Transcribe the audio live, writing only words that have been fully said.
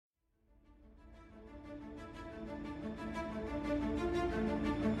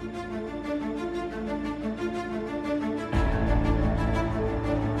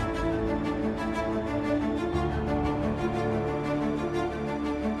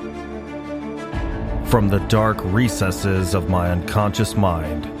From the dark recesses of my unconscious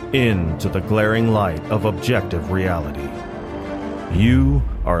mind into the glaring light of objective reality. You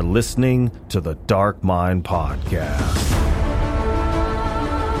are listening to the Dark Mind Podcast.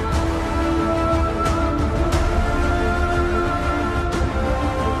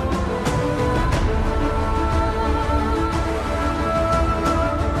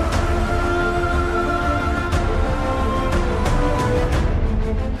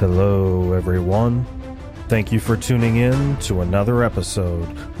 Hello, everyone. Thank you for tuning in to another episode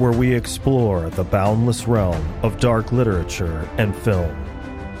where we explore the boundless realm of dark literature and film.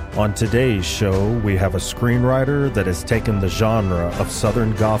 On today's show, we have a screenwriter that has taken the genre of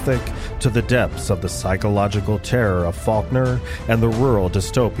Southern Gothic to the depths of the psychological terror of Faulkner and the rural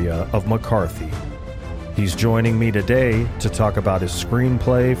dystopia of McCarthy. He's joining me today to talk about his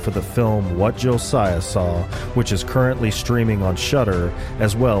screenplay for the film What Josiah Saw, which is currently streaming on Shudder,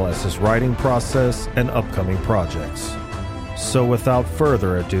 as well as his writing process and upcoming projects. So without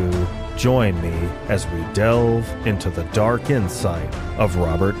further ado, join me as we delve into the dark insight of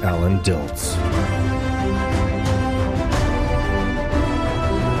Robert Allen Dilts.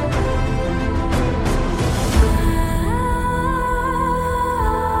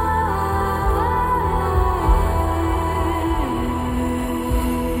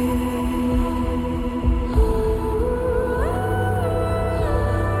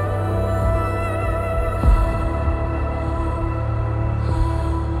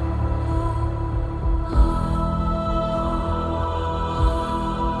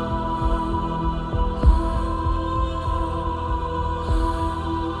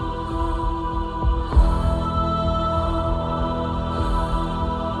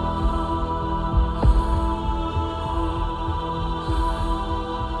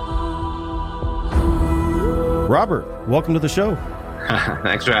 Robert, welcome to the show.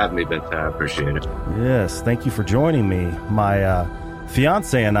 Thanks for having me, Vince. I appreciate it. Yes, thank you for joining me. My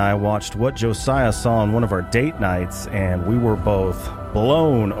fiance and I watched What Josiah Saw on one of our date nights, and we were both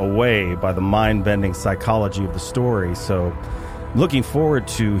blown away by the mind-bending psychology of the story. So, looking forward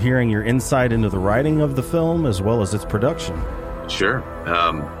to hearing your insight into the writing of the film as well as its production. Sure.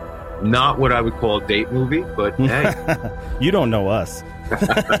 Not what I would call a date movie, but hey. You don't know us.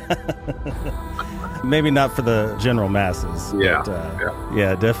 Maybe not for the general masses. Yeah, but,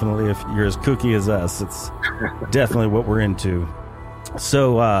 yeah, definitely. If you're as kooky as us, it's definitely what we're into.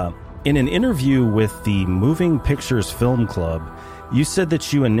 So, in an interview with the Moving Pictures Film Club, you said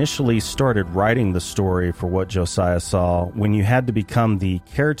that you initially started writing the story for What Josiah Saw when you had to become the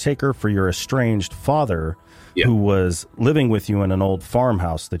caretaker for your estranged father, who was living with you in an old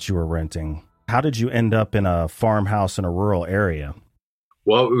farmhouse that you were renting. How did you end up in a farmhouse in a rural area?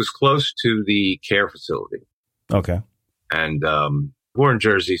 Well, it was close to the care facility. Okay. And we're in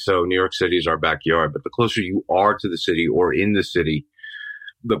Jersey, so New York City is our backyard. But the closer you are to the city or in the city,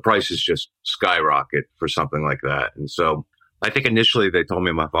 the prices just skyrocket for something like that. And so I think initially they told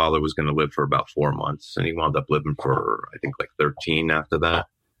me my father was going to live for about 4 months, and he wound up living for, I think, like 13 after that.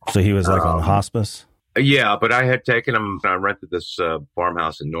 So he was like on hospice? Yeah, but I had taken him, I rented this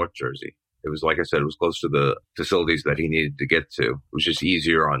farmhouse in North Jersey. It was, like I said, it was close to the facilities that he needed to get to. It was just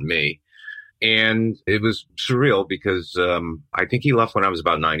easier on me. And it was surreal because I think he left when I was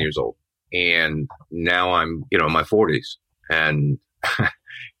about 9 years old. And now I'm, in my 40s. And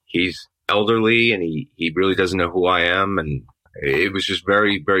he's elderly and he really doesn't know who I am. And it was just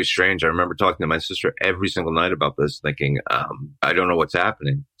very, very strange. I remember talking to my sister every single night about this, thinking, I don't know what's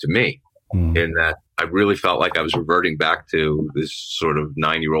happening to me. In that I really felt like I was reverting back to this sort of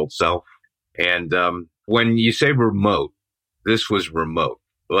 9-year-old self. And when you say remote, this was remote.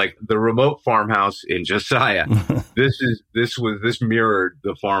 Like the remote farmhouse in Josiah. This mirrored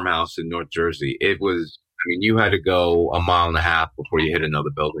the farmhouse in North Jersey. It was, you had to go a mile and a half before you hit another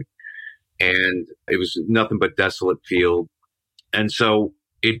building. And it was nothing but desolate field. And so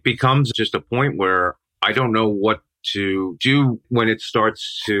it becomes just a point where I don't know what to do when it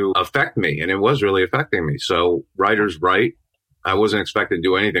starts to affect me. And it was really affecting me. So writers write. I wasn't expecting to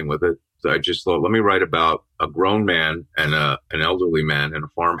do anything with it. So I just thought, let me write about a grown man and an elderly man in a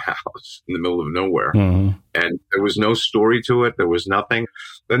farmhouse in the middle of nowhere. Mm-hmm. And there was no story to it. There was nothing.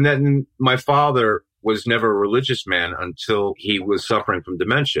 And then my father was never a religious man until he was suffering from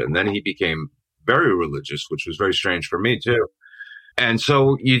dementia. And then he became very religious, which was very strange for me too. And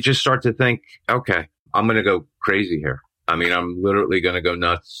so you just start to think, okay, I'm going to go crazy here. I'm literally going to go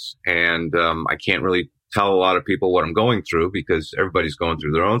nuts. And I can't really tell a lot of people what I'm going through because everybody's going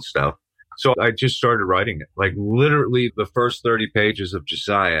through their own stuff. So I just started writing it. Like literally the first 30 pages of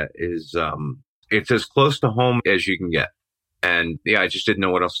Josiah is, it's as close to home as you can get. And yeah, I just didn't know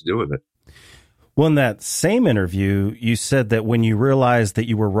what else to do with it. Well, in that same interview, you said that when you realized that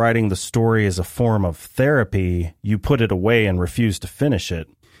you were writing the story as a form of therapy, you put it away and refused to finish it.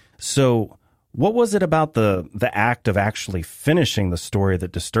 So what was it about the act of actually finishing the story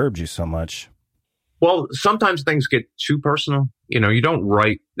that disturbed you so much? Well, sometimes things get too personal. You don't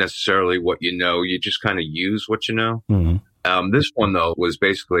write necessarily what you know. You just kind of use what you know. Mm-hmm. This one, though, was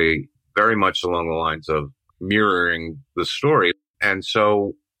basically very much along the lines of mirroring the story. And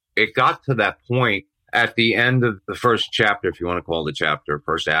so it got to that point at the end of the first chapter, if you want to call it a chapter,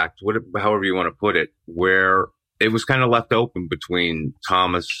 first act, however you want to put it, where it was kind of left open between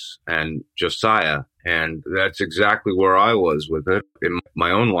Thomas and Josiah. And that's exactly where I was with it. In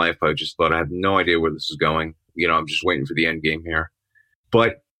my own life, I just thought I have no idea where this is going. I'm just waiting for the end game here.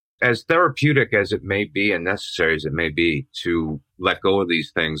 But as therapeutic as it may be and necessary as it may be to let go of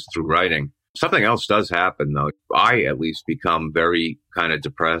these things through writing, something else does happen, though. I at least become very kind of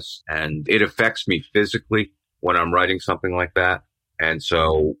depressed, and it affects me physically when I'm writing something like that. And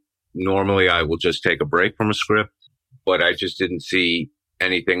so normally I will just take a break from a script, but I just didn't see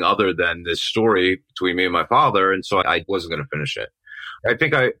anything other than this story between me and my father. And so I wasn't going to finish it. I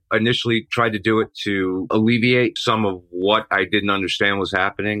think I initially tried to do it to alleviate some of what I didn't understand was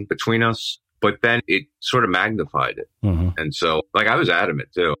happening between us. But then it sort of magnified it. Mm-hmm. And so, I was adamant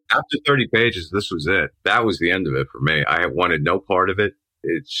too. After 30 pages, this was it. That was the end of it for me. I wanted no part of it.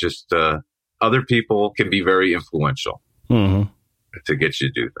 It's just other people can be very influential to get you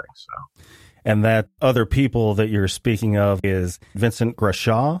to do things. So. And that other people that you're speaking of is Vincent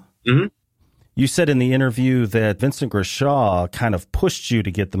Grishaw? Mm-hmm. You said in the interview that Vincent Grishaw kind of pushed you to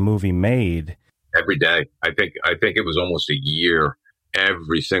get the movie made. Every day. I think it was almost a year.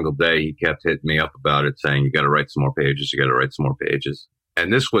 Every single day, he kept hitting me up about it, saying, you got to write some more pages. You got to write some more pages.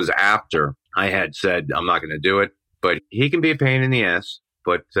 And this was after I had said, I'm not going to do it. But he can be a pain in the ass.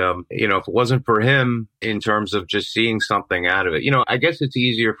 But, if it wasn't for him in terms of just seeing something out of it, I guess it's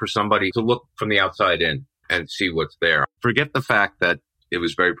easier for somebody to look from the outside in and see what's there. Forget the fact that it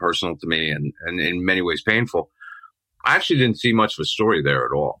was very personal to me and in many ways painful. I actually didn't see much of a story there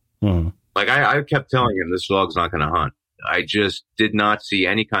at all. I kept telling him this dog's not going to hunt. I just did not see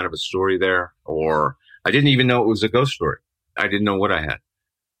any kind of a story there, or I didn't even know it was a ghost story. I didn't know what I had.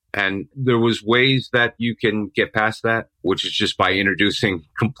 And there was ways that you can get past that, which is just by introducing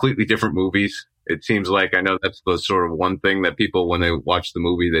completely different movies. It seems like, I know that's the sort of one thing that people, when they watch the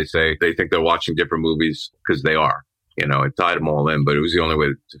movie, they say they think they're watching different movies because they are. It tied them all in, but it was the only way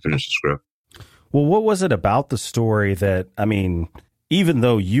to finish the script. Well, what was it about the story that, even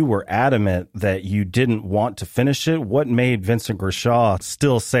though you were adamant that you didn't want to finish it, what made Vincent Grishaw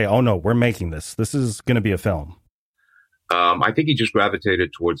still say, oh, no, we're making this? This is going to be a film. I think he just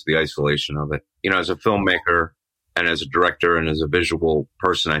gravitated towards the isolation of it. As a filmmaker and as a director and as a visual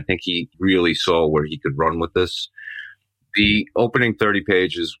person, I think he really saw where he could run with this. The opening 30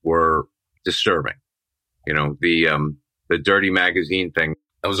 pages were disturbing. The dirty magazine thing,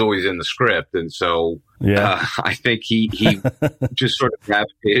 that was always in the script. And so I think he just sort of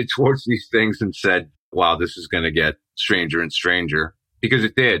gravitated towards these things and said, wow, this is going to get stranger and stranger, because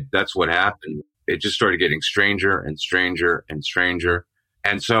it did. That's what happened. It just started getting stranger and stranger and stranger.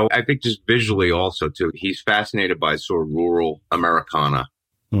 And so I think just visually also too, he's fascinated by sort of rural Americana.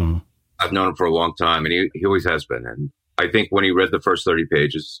 I've known him for a long time, and he always has been. And I think when he read the first 30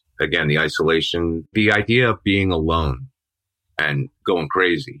 pages, again, the isolation, the idea of being alone and going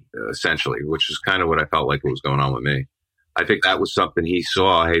crazy, essentially, which is kind of what I felt like was going on with me. I think that was something he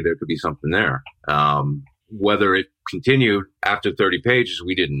saw. Hey, there could be something there. Whether it continued after 30 pages,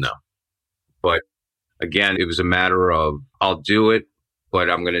 we didn't know. But again, it was a matter of, I'll do it, but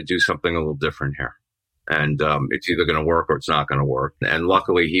I'm going to do something a little different here. And it's either going to work or it's not going to work. And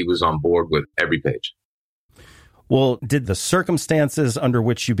luckily, he was on board with every page. Well, did the circumstances under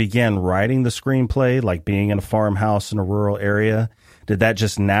which you began writing the screenplay, like being in a farmhouse in a rural area, did that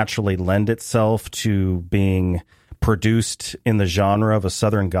just naturally lend itself to being produced in the genre of a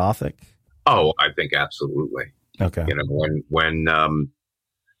Southern Gothic? Oh, I think absolutely. Okay.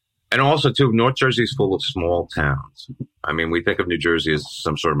 And also, too, North Jersey is full of small towns. We think of New Jersey as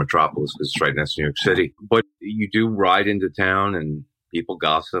some sort of metropolis because it's right next to New York City. But you do ride into town and people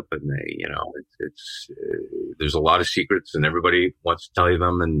gossip, and they, there's a lot of secrets, and everybody wants to tell you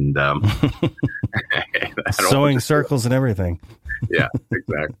them, and sewing circles and everything. Yeah,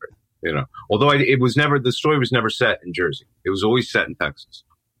 exactly. Although the story was never set in Jersey. It was always set in Texas.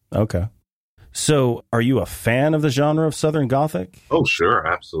 Okay. So are you a fan of the genre of Southern Gothic? Oh, sure.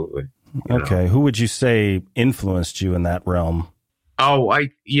 Absolutely. Okay. Who would you say influenced you in that realm? Oh,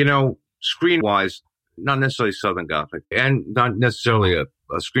 screen wise, not necessarily Southern Gothic and not necessarily a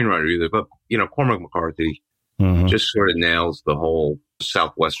a screenwriter either, but, Cormac McCarthy just sort of nails the whole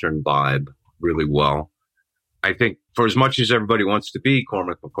Southwestern vibe really well. I think for as much as everybody wants to be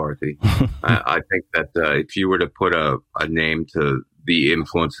Cormac McCarthy, I think that if you were to put a name to the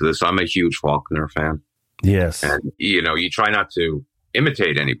influence of this, I'm a huge Faulkner fan. Yes. And, you try not to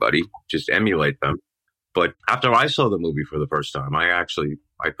imitate anybody, just emulate them. But after I saw the movie for the first time, I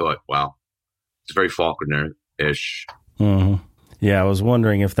thought, wow, it's very Faulkner-ish. Mm-hmm. Yeah, I was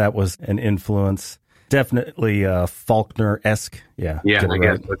wondering if that was an influence. Definitely Faulkner-esque. Yeah. Yeah, I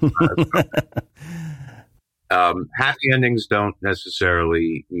guess. Happy endings don't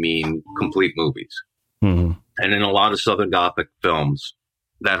necessarily mean complete movies. Mm-hmm. And in a lot of Southern Gothic films,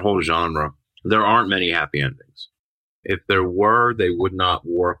 that whole genre, there aren't many happy endings. If there were, they would not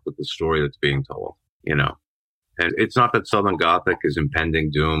work with the story that's being told, And it's not that Southern Gothic is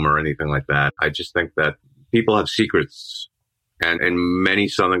impending doom or anything like that. I just think that people have secrets. And in many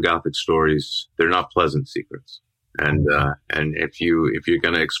Southern Gothic stories, they're not pleasant secrets. And if you're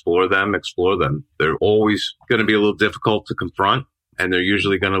going to explore them. They're always going to be a little difficult to confront, and they're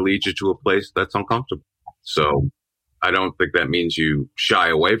usually going to lead you to a place that's uncomfortable. So I don't think that means you shy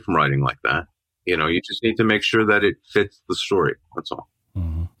away from writing like that. You just need to make sure that it fits the story. That's all.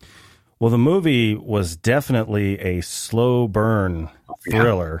 Mm-hmm. Well, the movie was definitely a slow burn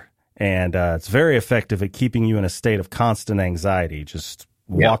thriller, and it's very effective at keeping you in a state of constant anxiety, just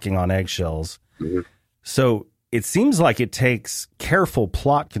walking on eggshells. Mm-hmm. So it seems like it takes careful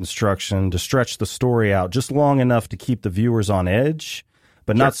plot construction to stretch the story out just long enough to keep the viewers on edge,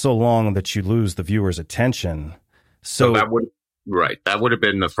 but not so long that you lose the viewer's attention. So that would have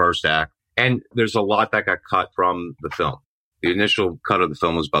been the first act. And there's a lot that got cut from the film. The initial cut of the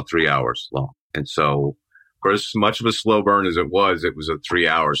film was about 3 hours long. And so for as much of a slow burn as it was a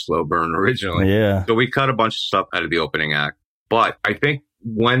 3-hour slow burn originally. Yeah. So we cut a bunch of stuff out of the opening act. But I think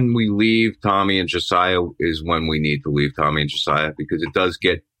when we leave Tommy and Josiah is when we need to leave Tommy and Josiah, because it does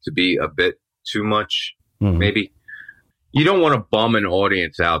get to be a bit too much. Mm-hmm. Maybe you don't want to bum an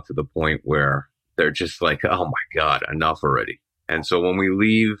audience out to the point where they're just like, oh my God, enough already. And so when we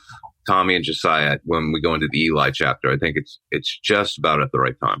leave Tommy and Josiah, when we go into the Eli chapter, I think it's just about at the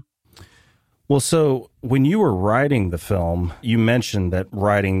right time. Well, so when you were writing the film, you mentioned that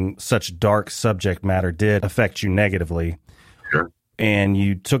writing such dark subject matter did affect you negatively. Sure. And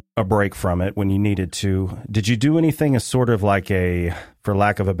you took a break from it when you needed to. Did you do anything as sort of like a, for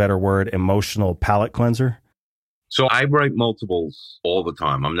lack of a better word, emotional palate cleanser? So I write multiples all the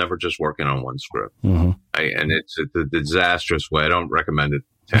time. I'm never just working on one script. Mm-hmm. And it's a disastrous way. I don't recommend it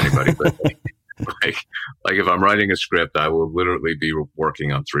to anybody. But like if I'm writing a script, I will literally be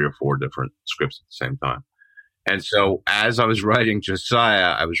working on 3 or 4 different scripts at the same time. And so as I was writing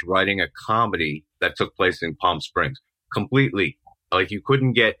Josiah, I was writing a comedy that took place in Palm Springs. Completely. Like you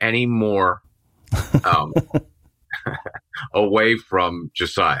couldn't get any more away from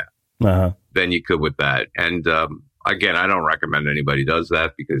Josiah than you could with that. And again, I don't recommend anybody does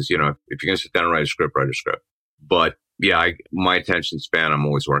that because, if you're going to sit down and write a script, write a script. But yeah, my attention span, I'm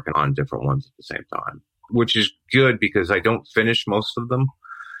always working on different ones at the same time, which is good because I don't finish most of them.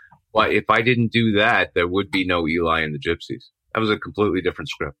 But if I didn't do that, there would be no Eli and the Gypsies. That was a completely different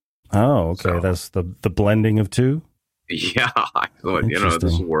script. Oh, okay. So, that's the blending of two? Yeah, I thought,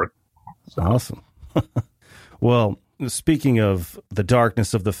 this will work. So. Awesome. Well, speaking of the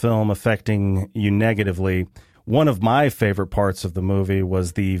darkness of the film affecting you negatively, one of my favorite parts of the movie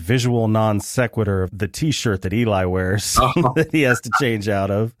was the visual non sequitur of the T-shirt that Eli wears that he has to change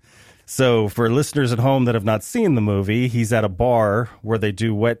out of. So for listeners at home that have not seen the movie, he's at a bar where they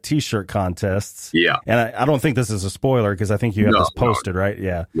do wet T-shirt contests. Yeah. And I don't think this is a spoiler because I think you have this posted, right?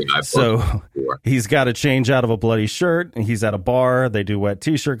 Yeah. So he's got to change out of a bloody shirt. And he's at a bar. They do wet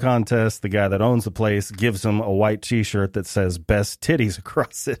T-shirt contests. The guy that owns the place gives him a white T-shirt that says best titties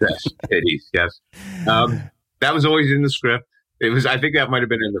across it. Best titties, yes. That was always in the script. I think that might have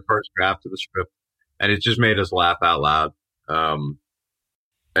been in the first draft of the script. And it just made us laugh out loud.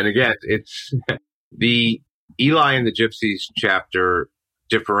 And again, it's the Eli and the Gypsies chapter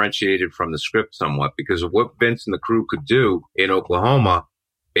differentiated from the script somewhat because of what Vince and the crew could do in Oklahoma.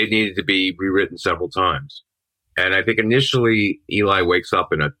 It needed to be rewritten several times. And I think initially Eli wakes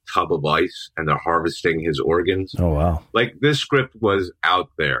up in a tub of ice and they're harvesting his organs. Oh, wow. Like this script was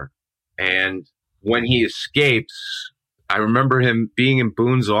out there. And when he escapes, I remember him being in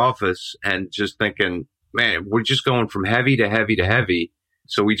Boone's office and just thinking, man, we're just going from heavy to heavy to heavy.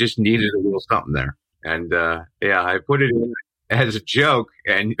 So we just needed a little something there. And I put it in as a joke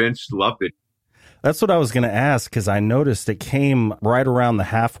and Vince loved it. That's what I was going to ask because I noticed it came right around the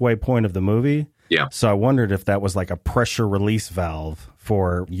halfway point of the movie. Yeah. So I wondered if that was like a pressure release valve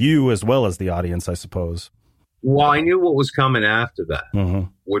for you as well as the audience, I suppose. Well, I knew what was coming after that, Mm-hmm.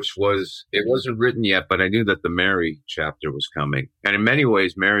 which was, it wasn't written yet, but I knew that the Mary chapter was coming. And in many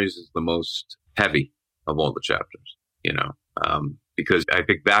ways, Mary's is the most heavy of all the chapters, because I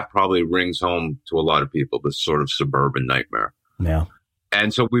think that probably rings home to a lot of people, this sort of suburban nightmare. Yeah.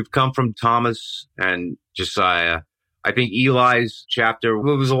 And so we've come from Thomas and Josiah. I think Eli's chapter,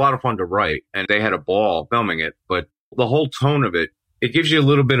 it was a lot of fun to write, and they had a ball filming it, but the whole tone of it gives you a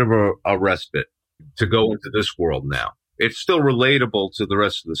little bit of a respite to go into this world now. It's still relatable to the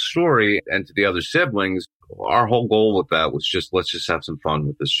rest of the story and to the other siblings. Our whole goal with that was let's just have some fun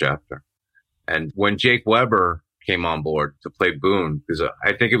with this chapter. And when Jake Weber came on board to play Boone, because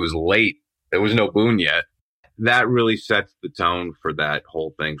I think it was late, there was no Boone yet, that really sets the tone for that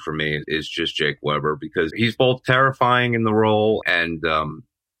whole thing for me, is just Jake Weber, because he's both terrifying in the role and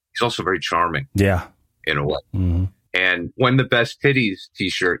he's also very charming. Yeah. In a way. Mm-hmm. And when the Best Titties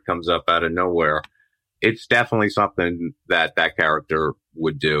t-shirt comes up out of nowhere, it's definitely something that character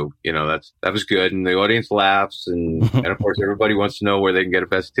would do. That was good. And the audience laughs. And of course, everybody wants to know where they can get a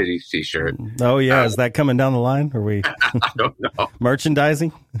Best Titties t-shirt. Oh, yeah. Is that coming down the line? Are we I don't know.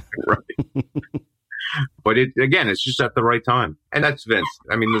 Merchandising? Right. But it's just at the right time. And that's Vince.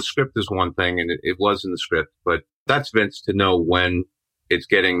 I mean, the script is one thing, and it was in the script, but that's Vince to know when it's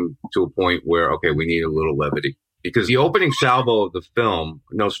getting to a point where, okay, we need a little levity. Because the opening salvo of the film,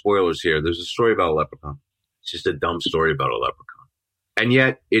 no spoilers here, there's a story about a leprechaun. It's just a dumb story about a leprechaun. And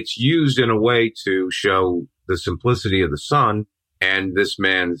yet it's used in a way to show the simplicity of the son and this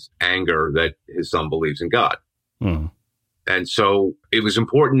man's anger that his son believes in God. Mm. And so it was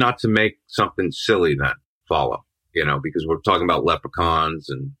important not to make something silly then follow, because we're talking about leprechauns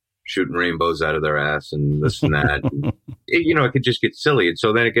and shooting rainbows out of their ass and this and that. And, it could just get silly. And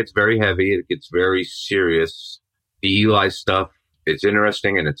so then it gets very heavy. It gets very serious. The Eli stuff, it's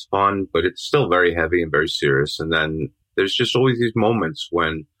interesting and it's fun, but it's still very heavy and very serious. And then there's just always these moments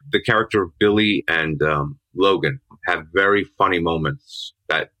when the character of Billy and Logan have very funny moments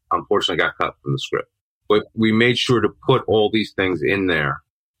that unfortunately got cut from the script. But we made sure to put all these things in there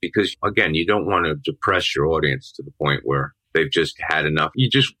because, again, you don't want to depress your audience to the point where they've just had enough. You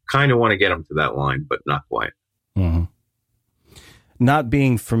just kind of want to get them to that line, but not quite. Mm-hmm. Not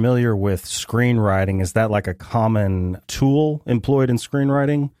being familiar with screenwriting, is that like a common tool employed in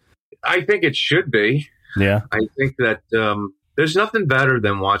screenwriting? I think it should be. Yeah. I think that there's nothing better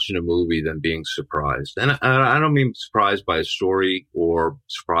than watching a movie than being surprised. And I don't mean surprised by a story or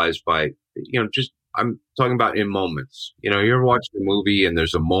surprised by, just I'm talking about in moments. You're watching a movie and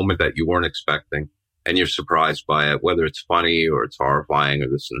there's a moment that you weren't expecting and you're surprised by it, whether it's funny or it's horrifying or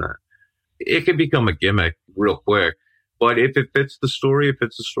this and that. It can become a gimmick real quick. But if it fits the story, it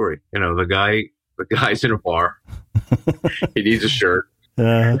fits the story. The guy's in a bar. He needs a shirt.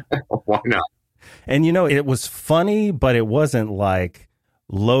 Why not? And, it was funny, but it wasn't like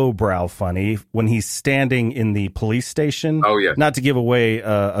lowbrow funny when he's standing in the police station. Oh, yeah. Not to give away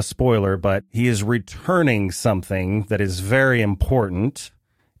a spoiler, but he is returning something that is very important.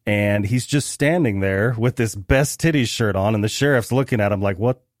 And he's just standing there with this Best Titties shirt on, and the sheriff's looking at him like,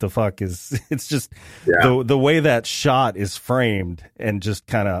 what the fuck is, it's just the way that shot is framed and just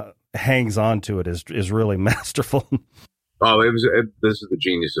kind of hangs on to it is really masterful. Oh, this is the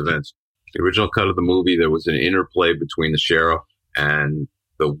genius of Vince. The original cut of the movie, there was an interplay between the sheriff and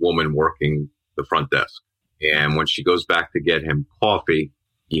the woman working the front desk. And when she goes back to get him coffee,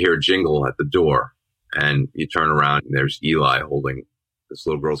 you hear a jingle at the door and you turn around and there's Eli holding this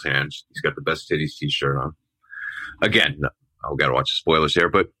little girl's hand. He's got the Best Titties t-shirt on. Again, I've got to watch the spoilers here,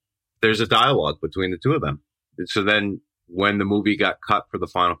 but there's a dialogue between the two of them. And so then when the movie got cut for the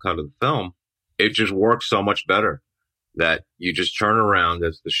final cut of the film, it just works so much better that you just turn around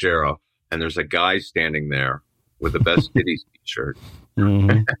as the sheriff and there's a guy standing there with the Best Titties t-shirt.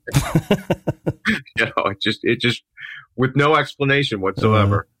 Mm-hmm. It just with no explanation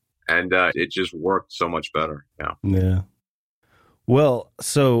whatsoever. And it just worked so much better. Yeah. Well,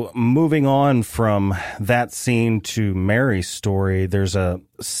 so moving on from that scene to Mary's story, there's a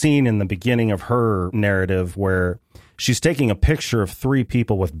scene in the beginning of her narrative where she's taking a picture of 3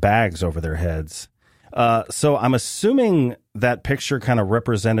 people with bags over their heads. So I'm assuming that picture kind of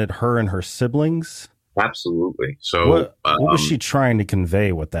represented her and her siblings. Absolutely. So what was she trying to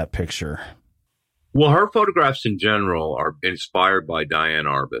convey with that picture? Well, her photographs in general are inspired by Diane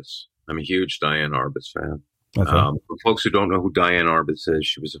Arbus. I'm a huge Diane Arbus fan. Okay. For folks who don't know who Diane Arbus is,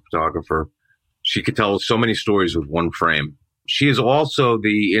 she was a photographer. She could tell so many stories with one frame. She is also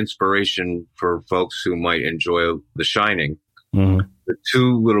the inspiration for folks who might enjoy The Shining. Mm-hmm. the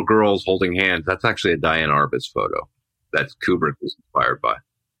two little girls holding hands, that's actually a Diane Arbus photo that Kubrick was inspired by.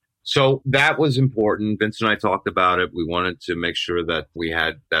 So that was important. Vince and I talked about it. We wanted to make sure that we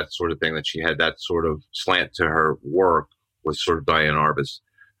had that sort of thing, that she had that sort of slant to her work, was sort of Diane Arbus.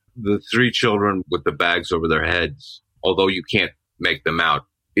 The three children with the bags over their heads, although you can't make them out,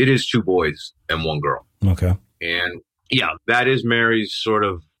 it is two boys and one girl. Okay. And yeah, that is Mary's sort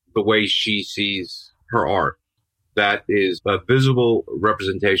of the way she sees her art. That is a visible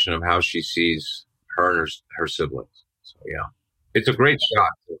representation of how she sees her and her siblings. So yeah, it's a great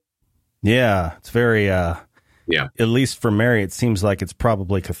shot. Yeah, it's very, yeah. At least for Mary, it seems like it's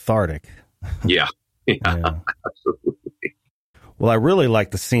probably cathartic. Yeah. Yeah, absolutely. Well, I really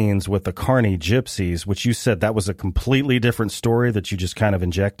like the scenes with the Carney gypsies, which you said that was a completely different story that you just kind of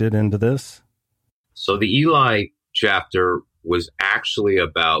injected into this. So the Eli chapter was actually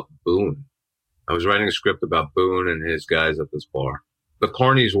about Boone. I was writing a script about Boone and his guys at this bar. The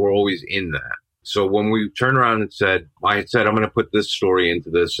Carneys were always in that. So when we turned around and said, I had said, I'm going to put this story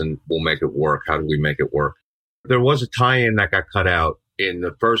into this and we'll make it work. How do we make it work? There was a tie-in that got cut out in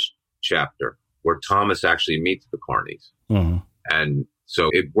the first chapter where Thomas actually meets the Carneys. Mm-hmm. And so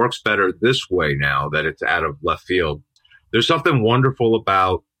it works better this way now that it's out of left field. There's something wonderful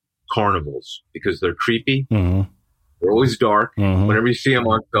about carnivals because they're creepy. Mm-hmm. They're always dark. Mm-hmm. Whenever you see them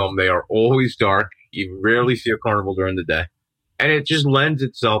on film, they are always dark. You rarely see a carnival during the day. And it just lends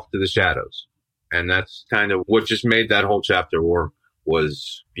itself to the shadows. And that's kind of what just made that whole chapter work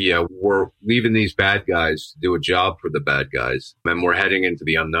was, yeah, we're leaving these bad guys to do a job for the bad guys. And we're heading into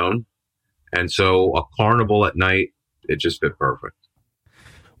the unknown. And so a carnival at night, it just fit perfect.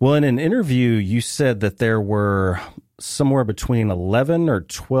 Well, in an interview, you said that there were somewhere between 11 or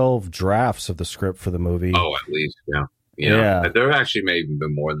 12 drafts of the script for the movie. Oh, at least, yeah. Yeah. There actually may even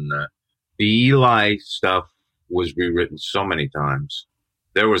been more than that. The Eli stuff was rewritten so many times.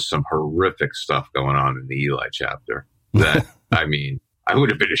 There was some horrific stuff going on in the Eli chapter that, I mean, I would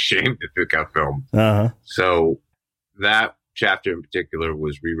have been ashamed if it got filmed. Uh-huh. So that chapter in particular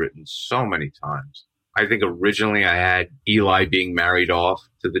was rewritten so many times. I think originally I had Eli being married off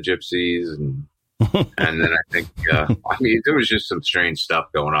to the gypsies and then I think, I mean, there was just some strange stuff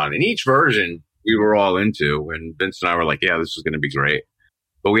going on. And each version we were all into, and Vince and I were like, yeah, this is going to be great.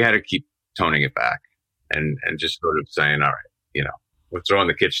 But we had to keep toning it back and just sort of saying, all right, you know, we're throwing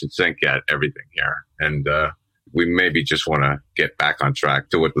the kitchen sink at everything here. And we maybe just want to get back on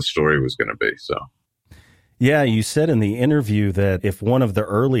track to what the story was going to be. So. Yeah, you said in the interview that if one of the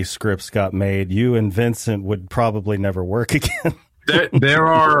early scripts got made, you and Vincent would probably never work again. There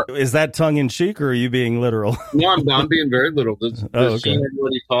are... Is that tongue-in-cheek, or are you being literal? No, I'm being very literal. The scene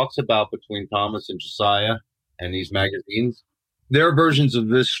what he talks about between Thomas and Josiah and these magazines, there are versions of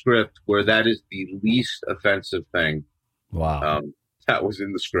this script where that is the least offensive thing. Wow. That was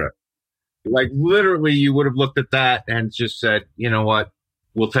in the script. Like, literally, you would have looked at that and just said, you know what?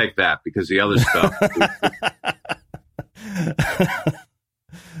 We'll take that because the other stuff.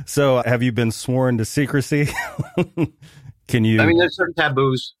 So have you been sworn to secrecy? Can you? I mean, there's certain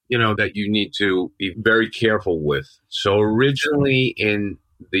taboos, you know, that you need to be very careful with. So originally in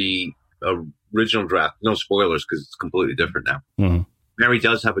the original draft, no spoilers because it's completely different now. Mm-hmm. Mary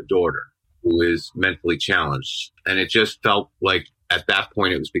does have a daughter who is mentally challenged. And it just felt like at that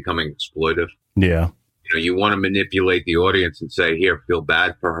point it was becoming exploitive. Yeah. You know, you want to manipulate the audience and say, here, feel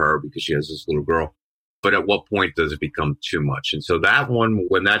bad for her because she has this little girl. But at what point does it become too much? And so that one,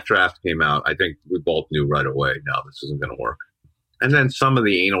 when that draft came out, I think we both knew right away, no, this isn't going to work. And then some of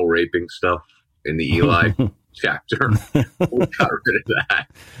the anal raping stuff in the Eli chapter, we got rid of that.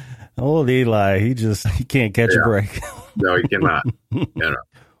 Old Eli, he can't catch a break. No, he cannot. You know.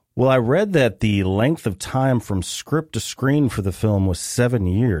 Well, I read that the length of time from script to screen for the film was 7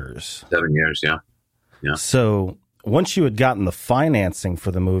 years. 7 years, yeah. Yeah. So once you had gotten the financing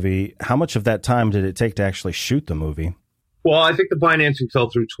for the movie, how much of that time did it take to actually shoot the movie? Well, I think the financing fell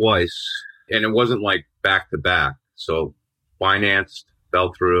through twice, and it wasn't like back to back. So financed,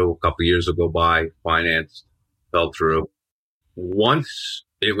 fell through, a couple years will go by, financed, fell through. Once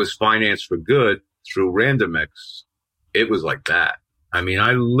it was financed for good through Randomix, it was like that. I mean,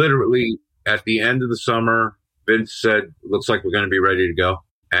 I literally, at the end of the summer, Vince said, looks like we're going to be ready to go.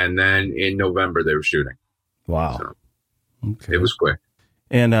 And then in November, they were shooting. Wow. So okay. It was quick.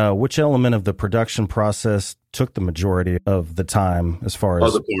 And which element of the production process took the majority of the time as far as...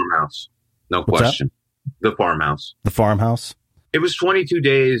 Oh, the farmhouse. No question. The farmhouse. The farmhouse? It was 22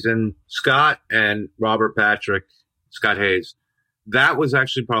 days, and Scott and Robert Patrick, Scott Hayes, that was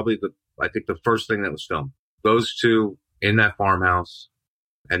actually probably I think the first thing that was filmed. Those two in that farmhouse,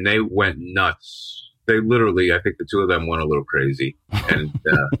 and they went nuts. they literally, I think the two of them went a little crazy, and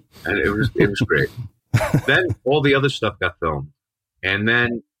it was great. Then all the other stuff got filmed, and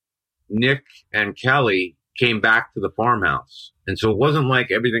then Nick and Kelly came back to the farmhouse. And so it wasn't like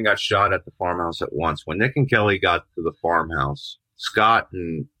everything got shot at the farmhouse at once. When Nick and Kelly got to the farmhouse, Scott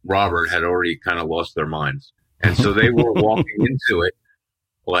and Robert had already kind of lost their minds. And so they were walking into it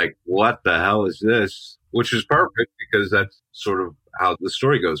like, what the hell is this? Which was perfect because that's sort of how the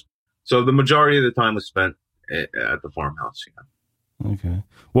story goes. So the majority of the time was spent at the farmhouse. Okay.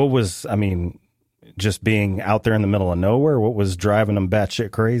 What was, just being out there in the middle of nowhere, what was driving them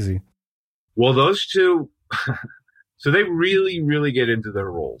batshit crazy? Well, those two, so they really, really get into their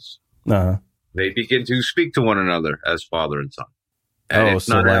roles. Uh-huh. They begin to speak to one another as father and son. And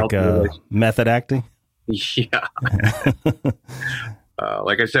so like method acting? Yeah.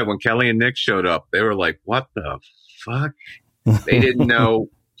 Like I said, when Kelly and Nick showed up, they were like, what the fuck? They didn't know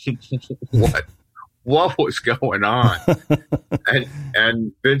what was going on.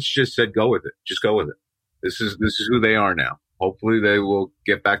 And Vince just said, go with it. Just go with it. This is who they are now. Hopefully they will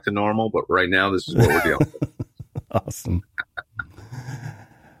get back to normal, but right now this is what we're dealing with. Awesome.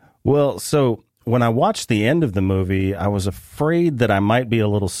 Well, so when I watched the end of the movie, I was afraid that I might be a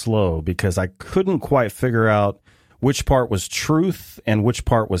little slow because I couldn't quite figure out which part was truth and which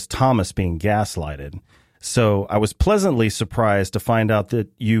part was Thomas being gaslighted. So I was pleasantly surprised to find out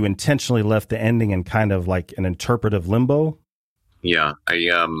that you intentionally left the ending in kind of like an interpretive limbo. Yeah,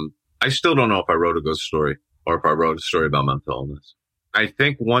 I still don't know if I wrote a ghost story or if I wrote a story about mental illness. I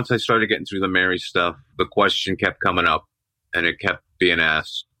think once I started getting through the Mary stuff, the question kept coming up and it kept being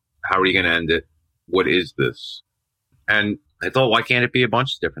asked, how are you going to end it? What is this? And I thought, why can't it be a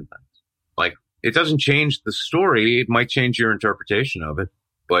bunch of different things? Like, it doesn't change the story. It might change your interpretation of it,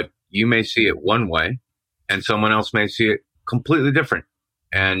 but you may see it one way and someone else may see it completely different.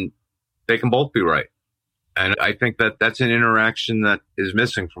 And they can both be right. And I think that that's an interaction that is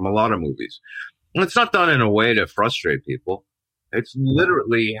missing from a lot of movies. And it's not done in a way to frustrate people. It's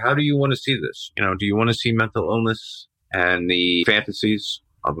literally, how do you want to see this? Do you want to see mental illness and the fantasies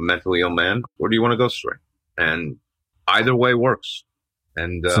of a mentally ill man, or do you want a ghost story? And either way works.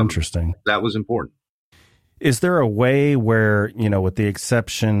 And it's interesting. That was important. Is there a way where, with the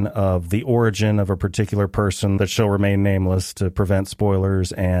exception of the origin of a particular person that shall remain nameless to prevent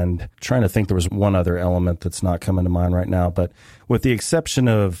spoilers, and trying to think, there was one other element that's not coming to mind right now, but with the exception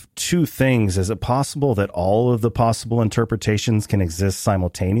of two things, is it possible that all of the possible interpretations can exist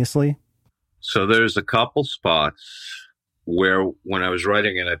simultaneously? So there's a couple spots where when I was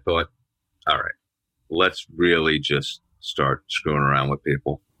writing it, I thought, all right, let's really just start screwing around with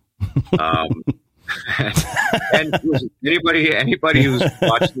people. And listen, anybody who's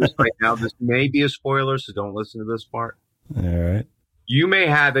watching this right now, this may be a spoiler, so don't listen to this part. All right. You may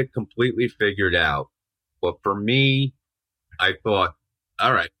have it completely figured out, but for me, I thought,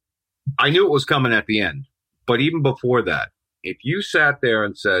 all right, I knew it was coming at the end, but even before that, if you sat there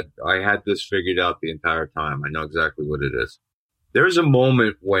and said, I had this figured out the entire time, I know exactly what it is. There's a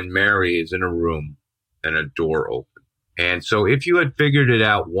moment when Mary is in a room and a door opens. And so if you had figured it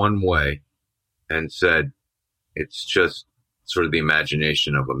out one way and said, it's just sort of the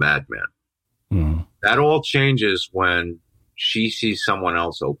imagination of a madman, that all changes when she sees someone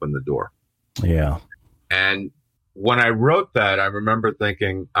else open the door. Yeah. And when I wrote that, I remember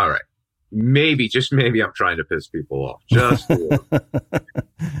thinking, all right, maybe, just maybe I'm trying to piss people off. Just a little.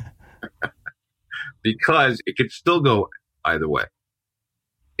 Because it could still go either way.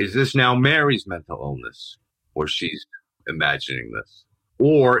 Is this now Mary's mental illness, or she's imagining this?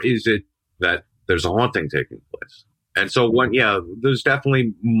 Or is it that there's a haunting taking place? And so there's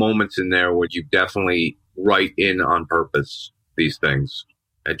definitely moments in there where you definitely write in on purpose these things,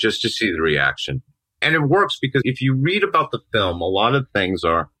 and just to see the reaction. And it works because if you read about the film, a lot of things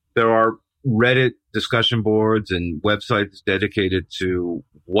there are Reddit discussion boards and websites dedicated to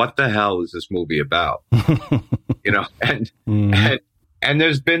what the hell is this movie about? And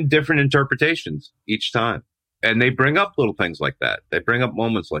there's been different interpretations each time. And they bring up little things like that. They bring up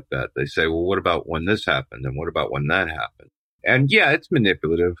moments like that. They say, well, what about when this happened? And what about when that happened? And yeah, it's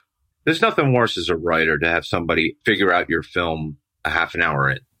manipulative. There's nothing worse as a writer to have somebody figure out your film a half an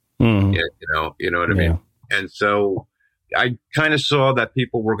hour in. Mm. You know what I mean? And so I kind of saw that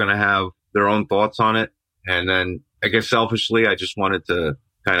people were going to have their own thoughts on it. And then I guess selfishly, I just wanted to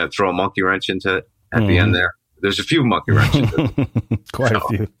kind of throw a monkey wrench into it at the end there. There's a few monkey wrenches. Quite a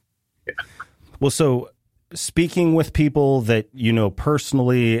few. Yeah. Well, so speaking with people that you know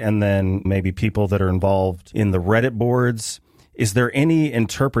personally, and then maybe people that are involved in the Reddit boards, is there any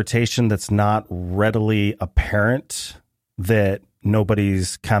interpretation that's not readily apparent that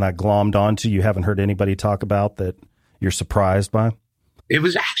nobody's kind of glommed onto? You haven't heard anybody talk about that you're surprised by? It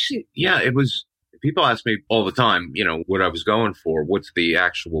was actually, it was, people ask me all the time, what I was going for. What's the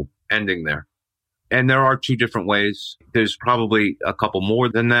actual ending there? And there are two different ways. There's probably a couple more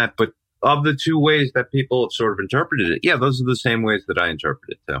than that. But of the two ways that people have sort of interpreted it, those are the same ways that I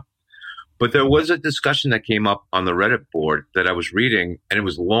interpret it too. But there was a discussion that came up on the Reddit board that I was reading, and it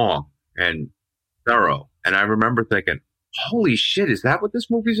was long and thorough. And I remember thinking, holy shit, is that what this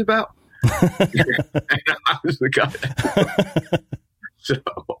movie's about? And I was the guy. So,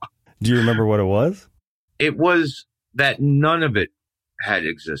 do you remember what it was? It was that none of it had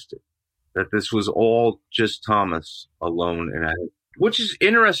existed, that this was all just Thomas alone. Which is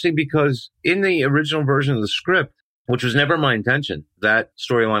interesting because in the original version of the script, which was never my intention, that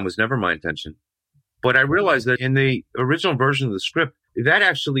storyline was never my intention. But I realized that in the original version of the script, that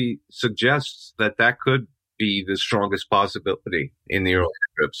actually suggests that could be the strongest possibility in the early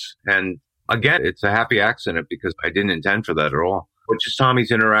scripts. And again, it's a happy accident because I didn't intend for that at all, which is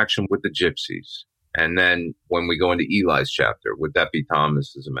Tommy's interaction with the gypsies. And then when we go into Eli's chapter, would that be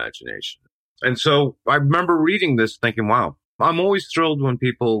Thomas's imagination? And so I remember reading this thinking, wow, I'm always thrilled when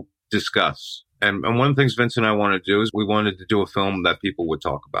people discuss. And one of the things Vince and I want to do is we wanted to do a film that people would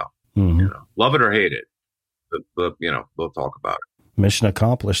talk about. Mm-hmm. Love it or hate it. They'll talk about it. Mission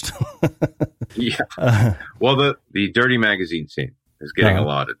accomplished. Yeah. Well, the Dirty Magazine scene is getting a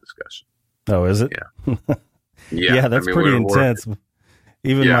lot of discussion. Oh, is it? Yeah. Yeah, that's pretty intense.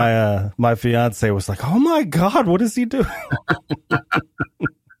 Even my fiance was like, "Oh my God, what is he doing?"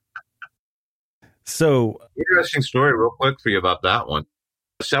 So, interesting story, real quick for you about that one.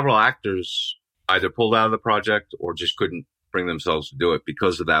 Several actors either pulled out of the project or just couldn't bring themselves to do it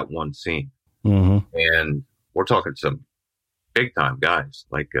because of that one scene. Mm-hmm. And we're talking some big time guys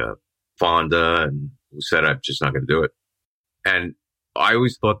like Fonda, and who said, "I'm just not going to do it." And I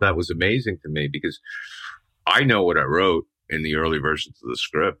always thought that was amazing to me because I know what I wrote in the early versions of the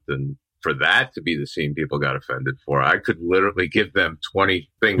script. And for that to be the scene people got offended for, I could literally give them 20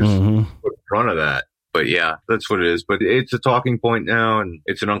 things in front of that. But yeah, that's what it is. But it's a talking point now, and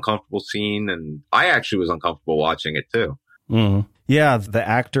it's an uncomfortable scene. And I actually was uncomfortable watching it too. Mm-hmm. Yeah, the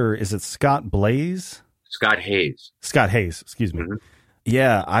actor, is it Scott Blaze? Scott Hayes. Scott Hayes, excuse me. Mm-hmm.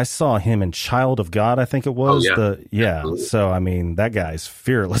 Yeah, I saw him in Child of God, I think it was. Oh, yeah. So, I mean, that guy's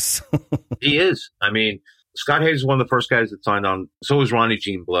fearless. He is. I mean, Scott Hayes is one of the first guys that signed on. So was Ronnie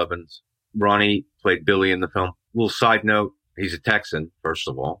Gene Blevins. Ronnie played Billy in the film. Little side note, he's a Texan, first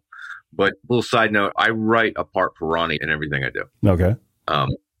of all. But little side note, I write a part for Ronnie in everything I do. Okay. I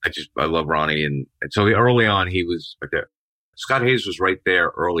love Ronnie. And so early on, he was right there. Scott Hayes was right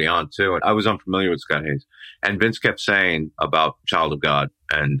there early on, too. And I was unfamiliar with Scott Hayes. And Vince kept saying about Child of God.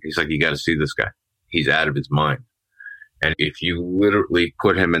 And he's like, you got to see this guy. He's out of his mind. And if you literally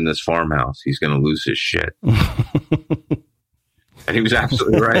put him in this farmhouse, he's going to lose his shit. And he was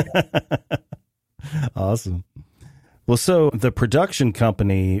absolutely right. Awesome. Well, so the production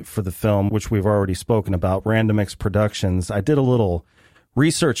company for the film, which we've already spoken about, Random X Productions, I did a little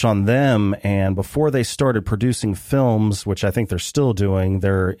research on them, and before they started producing films, which I think they're still doing,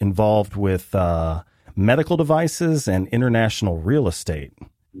 they're involved with medical devices and international real estate.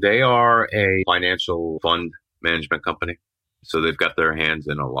 They are a financial fund management company, so they've got their hands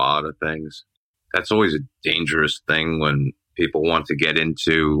in a lot of things. That's always a dangerous thing when people want to get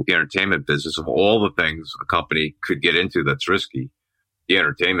into the entertainment business. Of all the things a company could get into that's risky, the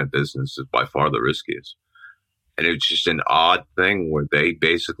entertainment business is by far the riskiest. And it's just an odd thing where they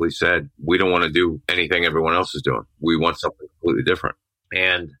basically said, we don't want to do anything everyone else is doing. We want something completely different.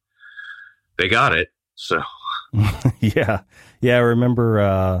 And they got it. So, Yeah. I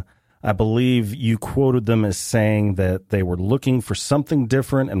remember, I believe you quoted them as saying that they were looking for something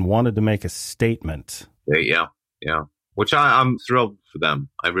different and wanted to make a statement. Yeah. Which I'm thrilled for them.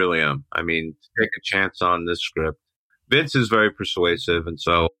 I really am. I mean, to take a chance on this script. Vince is very persuasive. And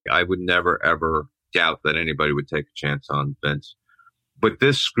so I would never, ever doubt that anybody would take a chance on Vince. But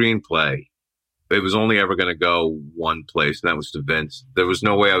this screenplay, it was only ever going to go one place, and that was to Vince. There was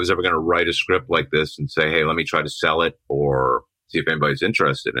no way I was ever going to write a script like this and say, hey, let me try to sell it or see if anybody's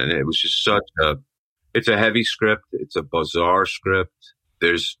interested in it. It was just it's a heavy script. It's a bizarre script.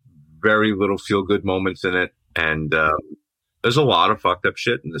 There's very little feel-good moments in it. And there's a lot of fucked up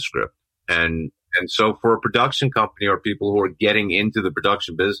shit in the script. And so for a production company or people who are getting into the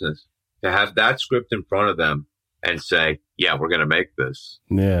production business, to have that script in front of them and say, yeah, we're going to make this.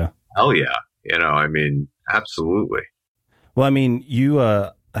 Yeah. Hell yeah. I mean, absolutely. Well, I mean,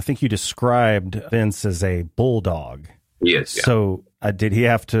 I think you described Vince as a bulldog. Yes. Yeah. So Did he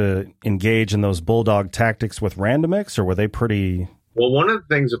have to engage in those bulldog tactics with Randomix, or were they pretty... Well, one of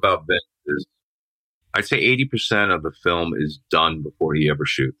the things about Vince is I'd say 80% of the film is done before he ever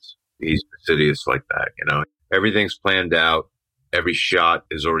shoots. He's fastidious like that, you know. Everything's planned out. Every shot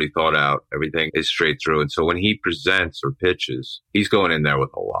is already thought out. Everything is straight through. And so when he presents or pitches, he's going in there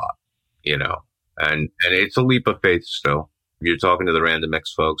with a lot, you know. And it's a leap of faith still. You're talking to the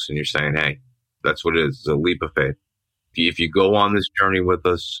Randomix folks and you're saying, hey, that's what it is. It's a leap of faith. If you go on this journey with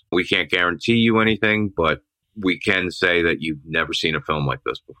us, we can't guarantee you anything, but we can say that you've never seen a film like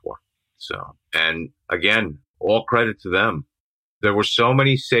this before. So, and again, all credit to them. There were so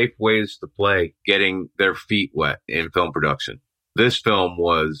many safe ways to play getting their feet wet in film production. This film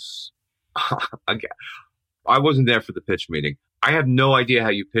was, I wasn't there for the pitch meeting. I have no idea how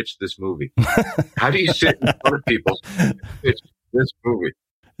you pitch this movie. How do you sit in front of people and pitch this movie?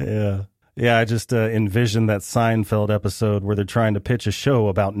 Yeah. Yeah, I just envisioned that Seinfeld episode where they're trying to pitch a show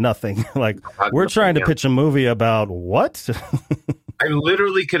about nothing. Like, we're trying to pitch a movie about what? I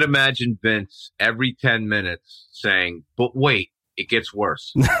literally could imagine Vince every 10 minutes saying, but wait, it gets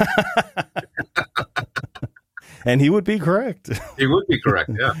worse. And he would be correct. He would be correct,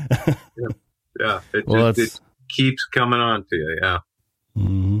 yeah. Yeah. It keeps coming on to you, yeah.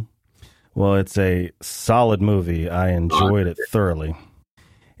 Mm-hmm. Well, it's a solid movie. I enjoyed it thoroughly.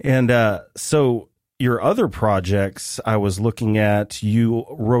 And so your other projects I was looking at, you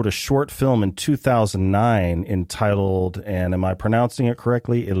wrote a short film in 2009 entitled, and am I pronouncing it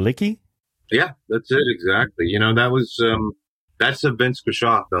correctly, Iliki? Yeah, that's it, exactly. You know, that was, that's a Vince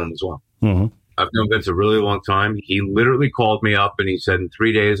Grisha film as well. Mm-hmm. I've known Vince a really long time. He literally called me up and he said, in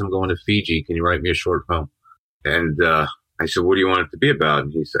 3 days, I'm going to Fiji. Can you write me a short film? And I said, what do you want it to be about?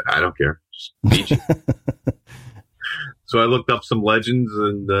 And he said, I don't care. Just Fiji. So I looked up some legends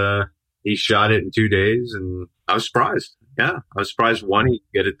and he shot it in 2 days and I was surprised. Yeah, I was surprised, one, he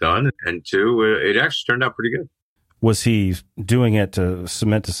could get it done, and two, it actually turned out pretty good. Was he doing it to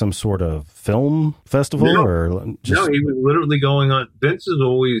submit to some sort of film festival? No, or just... no, he was literally going on. Vince is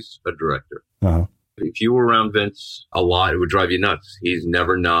always a director. Uh-huh. If you were around Vince a lot, it would drive you nuts. He's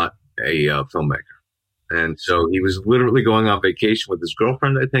never not a filmmaker. And so he was literally going on vacation with his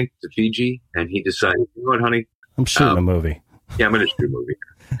girlfriend, I think, to Fiji. And he decided, you know what, honey? I'm shooting a movie. Yeah, I'm going to shoot a movie.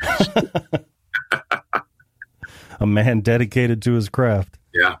 A man dedicated to his craft.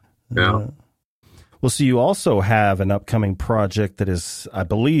 Yeah. Yeah. Well, so you also have an upcoming project that is, I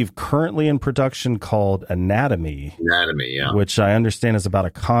believe, currently in production called Anatomy. Anatomy, yeah. Which I understand is about a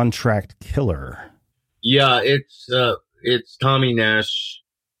contract killer. Yeah, it's Tommy Nash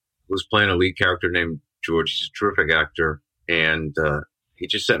was playing a lead character named George. He's a terrific actor, and he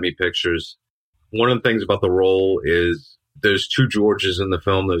just sent me pictures. One of the things about the role is there's two Georges in the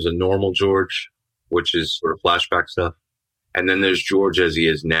film. There's a normal George, which is sort of flashback stuff. And then there's George as he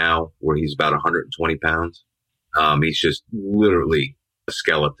is now, where he's about 120 pounds. He's just literally a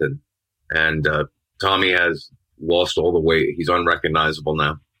skeleton. And Tommy has lost all the weight. He's unrecognizable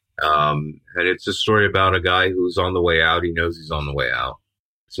now. And it's a story about a guy who's on the way out. He knows he's on the way out.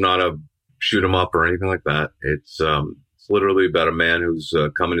 It's not a shoot him up or anything like that. It's literally about a man who's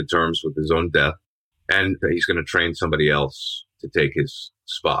coming to terms with his own death. And he's going to train somebody else to take his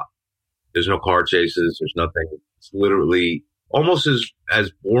spot. There's no car chases. There's nothing. It's literally almost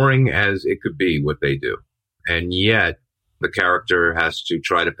as boring as it could be what they do. And yet the character has to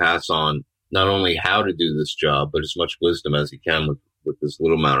try to pass on not only how to do this job, but as much wisdom as he can with this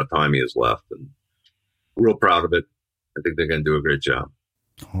little amount of time he has left. And real proud of it. I think they're going to do a great job.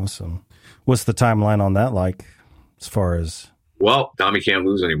 Awesome. What's the timeline on that like as far as? Well, Tommy can't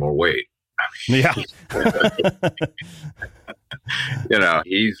lose any more weight. Yeah. You know,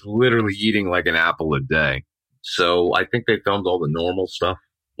 he's literally eating like an apple a day. So I think they filmed all the normal stuff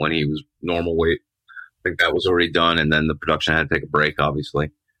when he was normal weight. I think that was already done. And then the production had to take a break,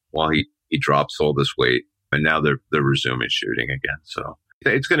 obviously, while he drops all this weight. And now they're resuming shooting again. So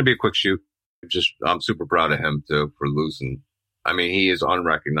it's going to be a quick shoot. I'm super proud of him too for losing. I mean, he is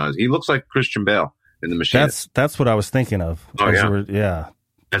unrecognized. He looks like Christian Bale in The Machinist. That's what I was thinking of. Oh, yeah. Yeah.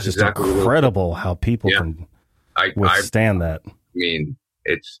 That's just exactly incredible how people can withstand that. I mean,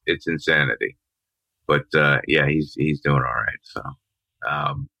 it's insanity. But yeah, he's doing all right. So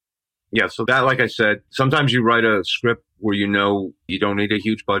yeah, so that, like I said, sometimes you write a script where you know you don't need a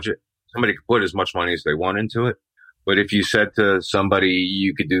huge budget. Somebody could put as much money as they want into it. But if you said to somebody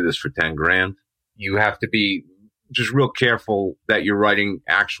you could do this for 10 grand, you have to be just real careful that you're writing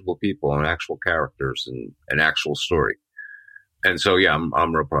actual people and actual characters and an actual story. And so, yeah,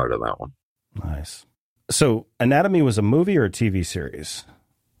 I'm real proud of that one. Nice. So Anatomy was a movie or a TV series?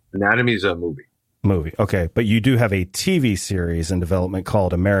 Anatomy's a movie. Movie. Okay. But you do have a TV series in development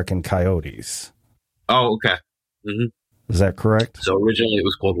called American Coyotes. Oh, okay. Mm-hmm. Is that correct? So originally it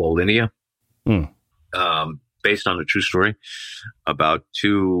was called La Linea, based on a true story about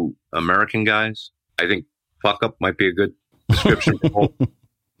two American guys. I think fuck up might be a good description.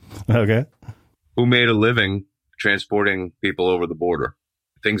 Okay. Who made a living transporting people over the border.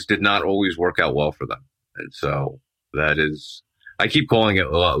 Things did not always work out well for them. And so that is, I keep calling it,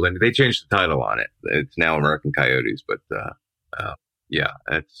 they changed the title on it. It's now American Coyotes, but yeah,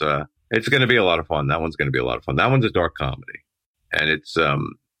 it's going to be a lot of fun. That one's going to be a lot of fun. That one's a dark comedy, and it's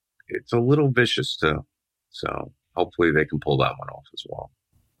a little vicious too. So hopefully they can pull that one off as well.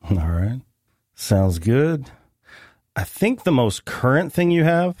 All right. Sounds good. I think the most current thing you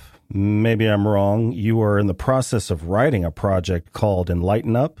have, maybe I'm wrong, you are in the process of writing a project called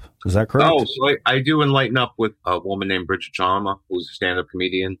Enlighten Up. Is that correct? Oh, so I do Enlighten Up with a woman named Bridget Chalma, who's a stand-up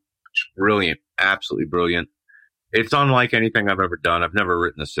comedian. She's brilliant, absolutely brilliant. It's unlike anything I've ever done. I've never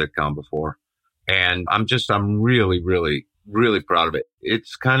written a sitcom before. And I'm really, really, really proud of it.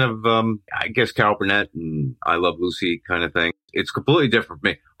 It's kind of, I guess, Carol Burnett and I Love Lucy kind of thing. It's completely different for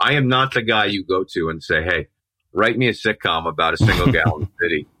me. I am not the guy you go to and say, hey, write me a sitcom about a single gal in the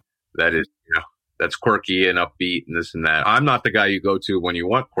city that is, that's quirky and upbeat and this and that. I'm not the guy you go to when you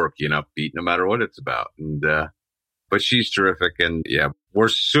want quirky and upbeat, no matter what it's about. And, but she's terrific. And yeah, we're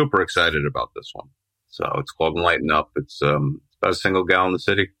super excited about this one. So it's called Enlighten Up. It's about a single gal in the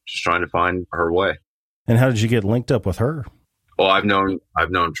city just trying to find her way. And how did you get linked up with her? Well, I've known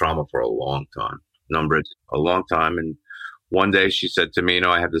Trauma for a long time, a long time. And one day she said to me,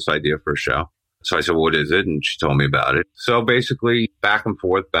 I have this idea for a show. So I said, what is it? And she told me about it. So basically back and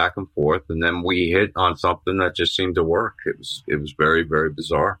forth. And then we hit on something that just seemed to work. It was very, very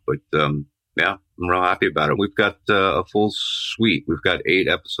bizarre. But yeah, I'm real happy about it. We've got a full suite. We've got 8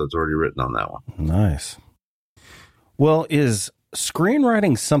 episodes already written on that one. Nice. Well, is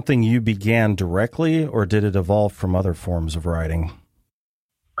screenwriting something you began directly, or did it evolve from other forms of writing?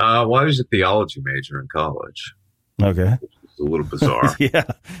 Well, I was a theology major in college. Okay. It's a little bizarre. Yeah.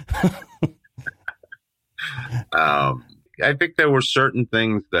 I think there were certain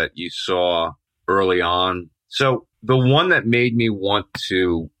things that you saw early on. So the one that made me want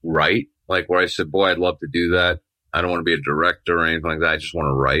to write, like where I said, boy, I'd love to do that. I don't want to be a director or anything like that. I just want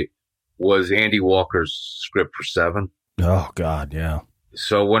to write, was Andy Walker's script for Seven. Oh, God, yeah.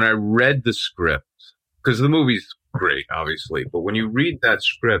 So when I read the script, because the movie's great, obviously, but when you read that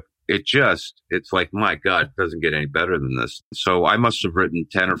script, it's like, my God, it doesn't get any better than this. So I must have written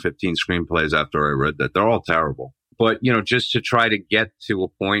 10 or 15 screenplays after I read that. They're all terrible. But, just to try to get to a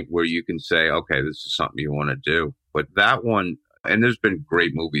point where you can say, okay, this is something you want to do. But that one, and there's been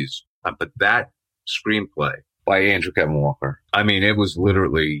great movies, but that screenplay by Andrew Kevin Walker, I mean, it was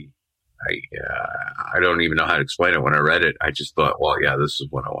literally, I don't even know how to explain it. When I read it, I just thought, well, yeah, this is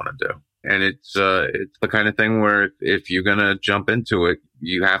what I want to do. And it's the kind of thing where if you're going to jump into it,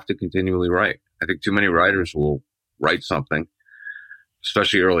 you have to continually write. I think too many writers will write something,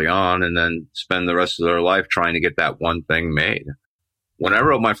 especially early on, and then spend the rest of their life trying to get that one thing made. When I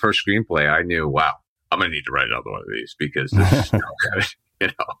wrote my first screenplay, I knew, wow, I'm going to need to write another one of these because this is not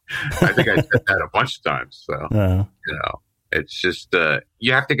good. I think I said that a bunch of times. So, it's just,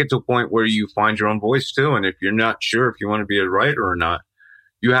 you have to get to a point where you find your own voice too. And if you're not sure if you want to be a writer or not,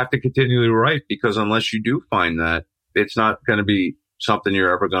 you have to continually write, because unless you do find that, it's not going to be something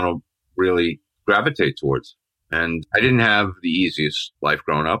you're ever going to really gravitate towards. And I didn't have the easiest life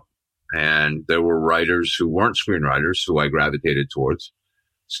growing up. And there were writers who weren't screenwriters who I gravitated towards.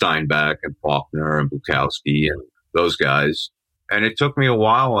 Steinbeck and Faulkner and Bukowski and those guys. And it took me a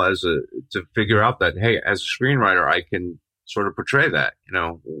while to figure out that, hey, as a screenwriter, I can sort of portray that,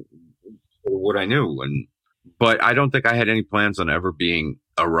 what I knew. But I don't think I had any plans on ever being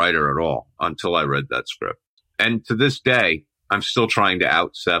a writer at all until I read that script. And to this day, I'm still trying to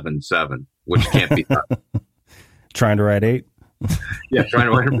out 7, which can't be done. Trying to write 8? Yeah, try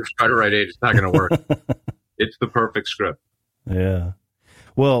to write 8. It's not going to work. It's the perfect script. Yeah.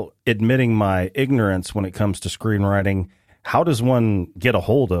 Well, admitting my ignorance when it comes to screenwriting, how does one get a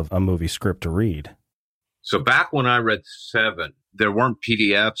hold of a movie script to read? So back when I read 7, there weren't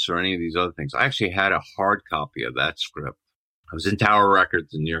PDFs or any of these other things. I actually had a hard copy of that script. I was in Tower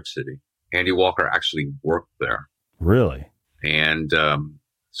Records in New York City. Andy Walker actually worked there. Really? And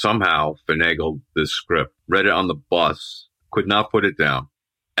somehow finagled this script, read it on the bus, could not put it down.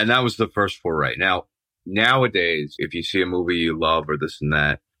 And that was the first foray. Now, nowadays, if you see a movie you love or this and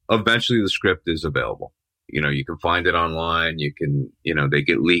that, eventually the script is available. You can find it online. You can, they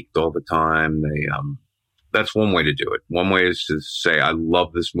get leaked all the time. That's one way to do it. One way is to say, I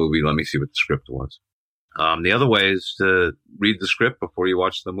love this movie. Let me see what the script was. The other way is to read the script before you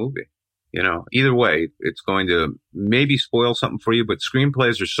watch the movie. Either way, it's going to maybe spoil something for you, but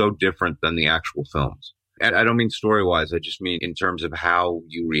screenplays are so different than the actual films. And I don't mean story-wise. I just mean in terms of how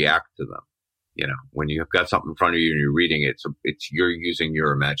you react to them. When you've got something in front of you and you're reading it, you're using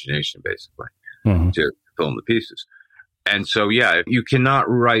your imagination basically to fill in the pieces. And so, yeah, you cannot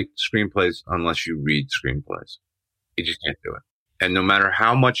write screenplays unless you read screenplays. You just can't do it. And no matter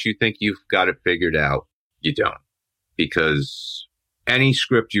how much you think you've got it figured out, you don't. Because any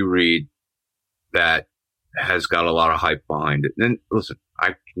script you read that has got a lot of hype behind it, then listen, I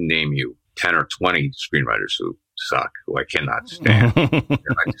can name you 10 or 20 screenwriters who suck, who I cannot stand.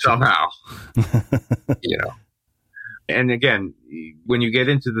 Somehow, And again, when you get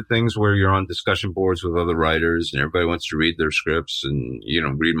into the things where you're on discussion boards with other writers and everybody wants to read their scripts and,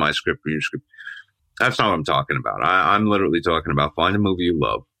 read my script, read your script, that's not what I'm talking about. I'm literally talking about find a movie you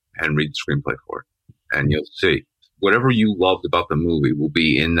love and read the screenplay for it. And you'll see whatever you loved about the movie will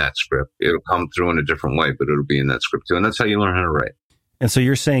be in that script. It'll come through in a different way, but it'll be in that script too. And that's how you learn how to write. And so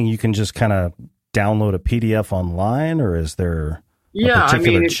you're saying you can just kind of download a PDF online, or is there a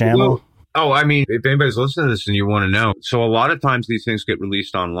particular channel? If anybody's listening to this and you want to know. So a lot of times these things get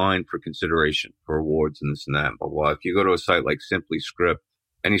released online for consideration for awards and this and that. But if you go to a site like Simply Script,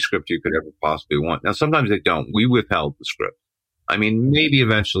 any script you could ever possibly want. Now, sometimes they don't. We withheld the script. Maybe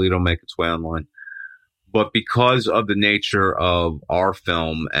eventually it'll make its way online. But because of the nature of our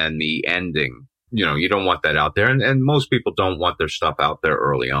film and the ending, you don't want that out there. And most people don't want their stuff out there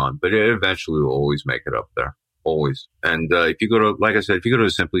early on, but it eventually will always make it up there. Always. And if you go to, like I said, if you go to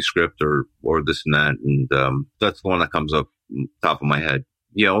Simply Script or this and that, and that's the one that comes up top of my head.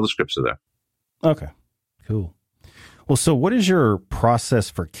 Yeah, all the scripts are there. Okay, cool. Well, so what is your process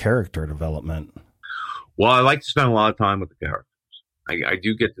for character development? Well, I like to spend a lot of time with the characters. I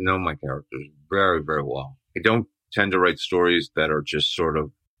do get to know my characters very, very well. I don't tend to write stories that are just sort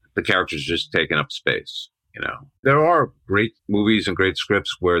of the characters just taking up space. There are great movies and great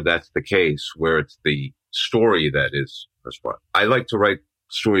scripts where that's the case, where it's the story that is. That's what I like to write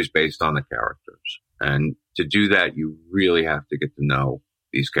stories based on the characters. And to do that, you really have to get to know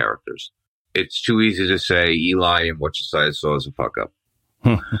these characters. It's too easy to say Eli and What You Say So is a fuck up.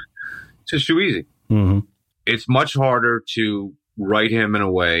 It's just too easy. Mm-hmm. It's much harder to write him in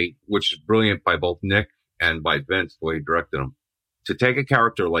a way, which is brilliant by both Nick and by Vince, the way he directed him, to take a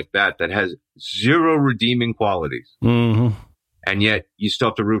character like that has zero redeeming qualities. Mm-hmm. And yet you still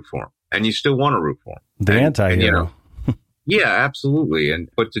have to root for him. And you still want to root for him. The anti-hero. Yeah, absolutely.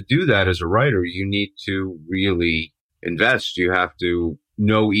 But to do that as a writer, you need to really invest. You have to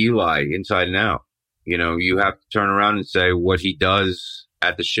know Eli inside and out. You have to turn around and say what he does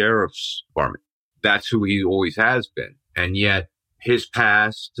at the sheriff's department. That's who he always has been. And yet his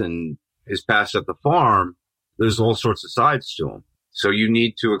past and his past at the farm, there's all sorts of sides to him. So you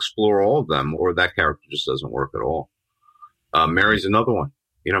need to explore all of them, or that character just doesn't work at all. Mary's another one.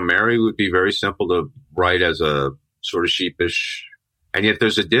 Mary would be very simple to write as a sort of sheepish, and yet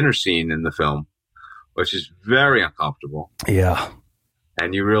there's a dinner scene in the film, which is very uncomfortable. Yeah.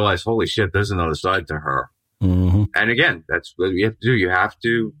 And you realize, holy shit, there's another side to her. Mm-hmm. And again, that's what you have to do. You have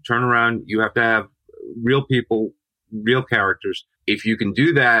to turn around. You have to have real people, real characters. If you can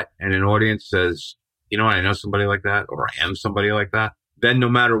do that and an audience says, I know somebody like that, or I am somebody like that, then no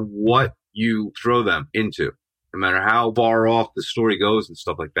matter what you throw them into, no matter how far off the story goes and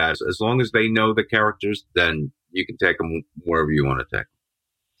stuff like that, as long as they know the characters, then you can take them wherever you want to take them.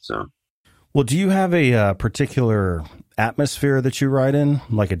 So, well, do you have a particular atmosphere that you write in,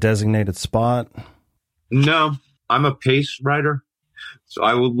 like a designated spot? No, I'm a pace writer. So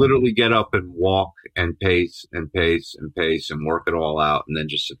I will literally get up and walk and pace and pace and pace and work it all out and then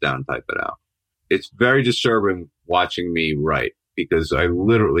just sit down and type it out. It's very disturbing watching me write, because I'll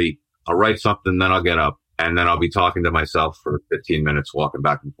write something, then I'll get up and then I'll be talking to myself for 15 minutes, walking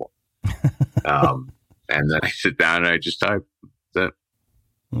back and forth. And then I sit down and I just type. That's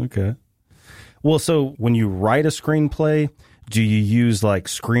it. Okay. Well, so when you write a screenplay, do you use like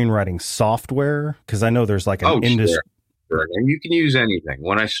screenwriting software? Because I know there's like an industry. Sure. And you can use anything.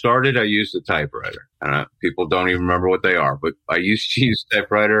 When I started, I used a typewriter. People don't even remember what they are, but I used to use a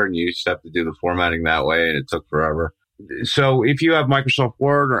typewriter, and you used to have to do the formatting that way, and it took forever. So if you have Microsoft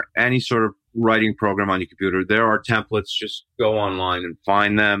Word or any sort of writing program on your computer, there are templates. Just go online and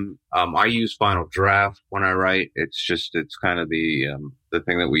find them. I use Final Draft when I write. It's kind of the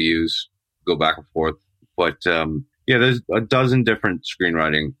thing that we use, go back and forth. But there's a dozen different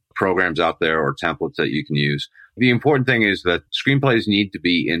screenwriting programs out there or templates that you can use. The important thing is that screenplays need to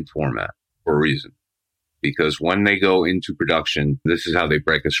be in format for a reason. because when they go into production, this is how they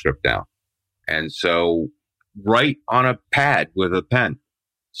break a script down. And so write on a pad with a pen.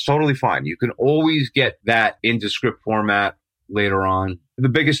 It's totally fine. You can always get that into script format later on. The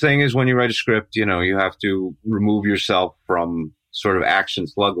biggest thing is when you write a script, you have to remove yourself from sort of action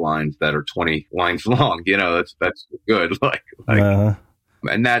slug lines that are 20 lines long. That's good.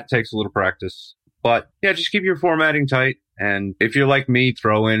 And that takes a little practice. But yeah, just keep your formatting tight. And if you're like me,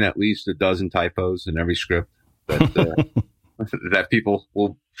 throw in at least a dozen typos in every script that that people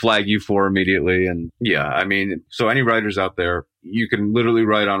will flag you for immediately. And yeah, so any writers out there, you can literally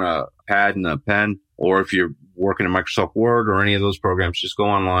write on a pad and a pen, or if you're working in Microsoft Word or any of those programs, just go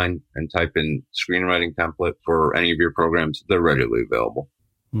online and type in screenwriting template for any of your programs. They're readily available.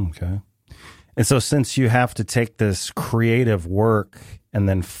 Okay. And so since you have to take this creative work and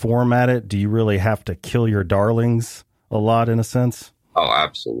then format it, do you really have to kill your darlings a lot in a sense? Oh,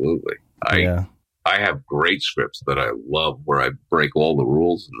 absolutely. I have great scripts that I love where I break all the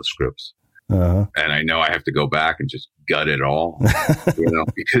rules in the scripts. And I know I have to go back and just gut it all,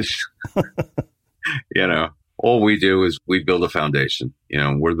 because, all we do is we build a foundation,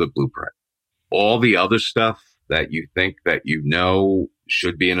 we're the blueprint. All the other stuff that you think that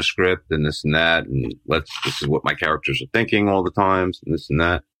should be in a script and this and that, and this is what my characters are thinking all the times and this and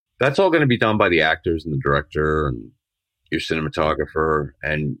that. That's all going to be done by the actors and the director and your cinematographer,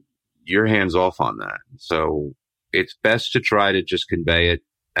 and your hands off on that. So it's best to try to just convey it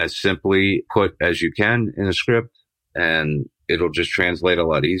as simply put as you can in a script, and it'll just translate a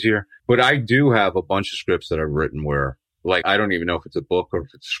lot easier. But I do have a bunch of scripts that I've written where, I don't even know if it's a book or if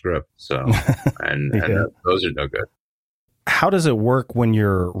it's a script. So, and those are no good. How does it work when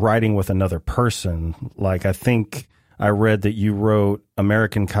you're writing with another person? I think I read that you wrote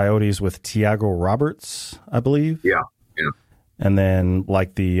American Coyotes with Tiago Roberts, I believe. Yeah. And then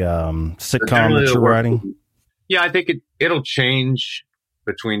the sitcom that you're writing? Yeah, I think it'll change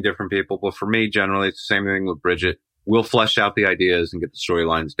between different people. But for me, generally, it's the same thing with Bridget. We'll flesh out the ideas and get the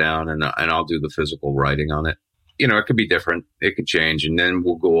storylines down, and I'll do the physical writing on it. It could be different. It could change. And then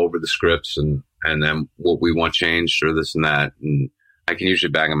we'll go over the scripts and then what we want changed or this and that. And I can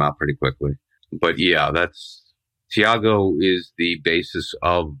usually bang them out pretty quickly. But yeah, Tiago is the basis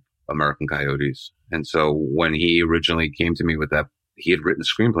of American Coyotes. And so when he originally came to me with that, he had written a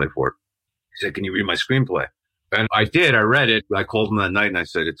screenplay for it. He said, "Can you read my screenplay?" And I did. I read it. I called him that night and I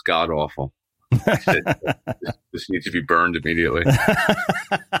said, "It's god awful." I said, this needs to be burned immediately.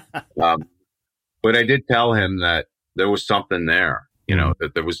 But I did tell him that there was something there,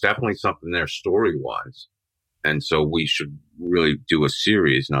 that there was definitely something there story-wise. And so we should really do a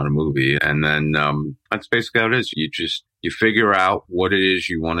series, not a movie. And then that's basically how it is. You figure out what it is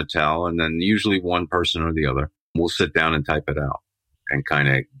you want to tell, and then usually one person or the other will sit down and type it out and kind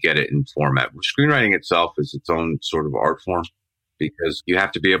of get it in format. Screenwriting itself is its own sort of art form because you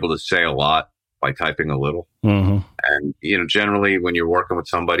have to be able to say a lot by typing a little. Mm-hmm. And, generally when you're working with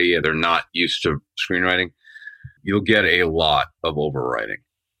somebody and they're not used to screenwriting, you'll get a lot of overwriting.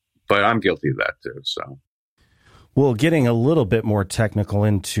 But I'm guilty of that too, so. Well, getting a little bit more technical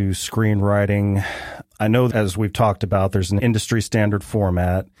into screenwriting, I know as we've talked about, there's an industry standard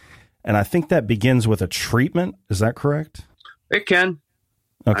format, and I think that begins with a treatment. Is that correct? It can.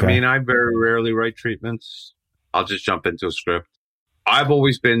 Okay. I very rarely write treatments. I'll just jump into a script. I've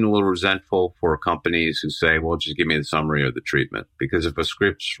always been a little resentful for companies who say, well, just give me the summary or the treatment, because if a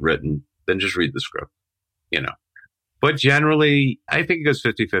script's written, then just read the script, But generally, I think it goes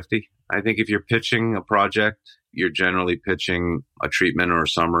 50-50. I think if you're pitching a project, you're generally pitching a treatment or a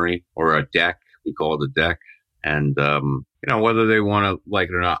summary or a deck. We call it a deck. And, whether they want to like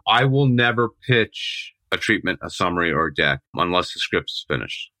it or not, I will never pitch a treatment, a summary, or a deck unless the script's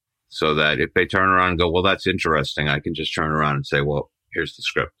finished. So that if they turn around and go, well, that's interesting, I can just turn around and say, well, here's the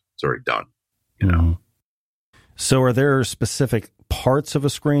script. It's already done. Mm-hmm. So are there specific parts of a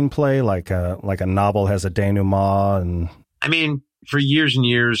screenplay, like a novel has a denouement? And for years and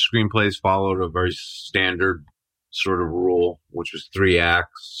years, screenplays followed a very standard sort of rule, which was 3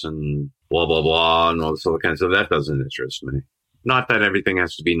 acts and blah, blah, blah, and all this other kind of stuff. That doesn't interest me. Not that everything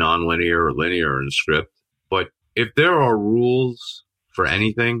has to be nonlinear or linear in a script, but if there are rules for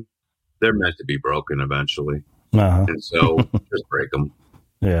anything, they're meant to be broken eventually. Uh-huh. And so just break them.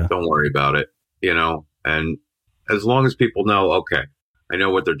 Yeah. Don't worry about it, and as long as people know, okay, I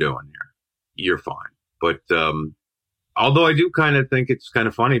know what they're doing here, you're fine. But, although I do kind of think it's kind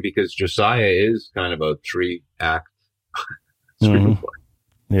of funny because Josiah is kind of a 3-act screenplay.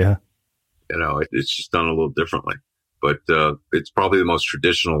 Mm-hmm. Yeah. It's just done a little differently, but, it's probably the most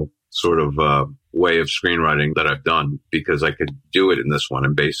traditional sort of, way of screenwriting that I've done because I could do it in this one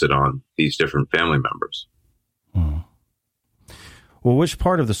and base it on these different family members. Well, which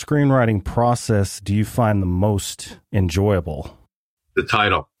part of the screenwriting process do you find the most enjoyable? The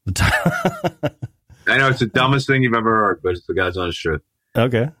title. I know it's the dumbest thing you've ever heard, but it's the God's honest truth.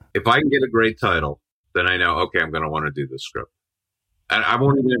 Okay. If I can get a great title, then I know, okay, I'm going to want to do this script. And I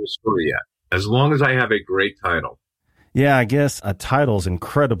won't even have a story yet. As long as I have a great title. Yeah, I guess a title's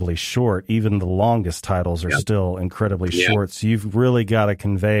incredibly short. Even the longest titles are still incredibly short. So you've really got to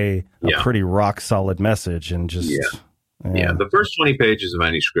convey a pretty rock solid message and just. Yeah, the first 20 pages of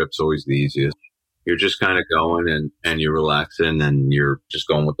any script's always the easiest. You're just kind of going and you're relaxing and you're just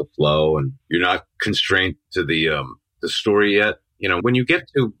going with the flow and you're not constrained to the story yet. You know, when you get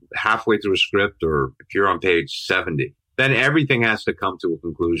to halfway through a script or if you're on page 70, then everything has to come to a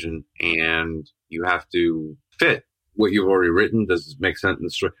conclusion and you have to fit what you've already written. Does it make sense in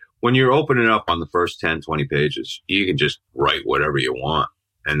the story? When you're opening up on the first 10, 20 pages, you can just write whatever you want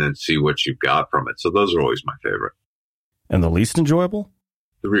and then see what you've got from it. So those are always my favorite. And the least enjoyable?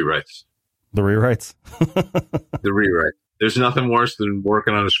 The rewrites. The rewrites? The rewrite. There's nothing worse than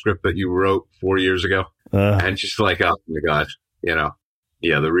working on a script that you wrote 4 years ago. And just like, oh my God, you know.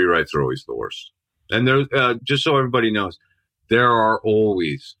 Yeah, the rewrites are always the worst. And there, just so everybody knows, there are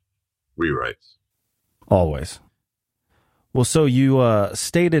always rewrites. Always. Well, so you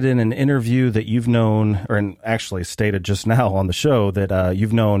stated in an interview that you've known, or actually stated just now on the show, that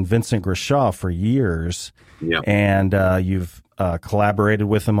you've known Vincent Grishaw for years. Yeah. And you've collaborated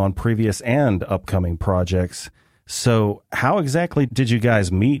with him on previous and upcoming projects. So how exactly did you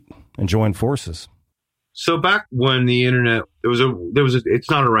guys meet and join forces? So back when the internet, there was a, it's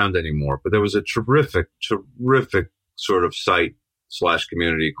not around anymore, but there was a terrific sort of site /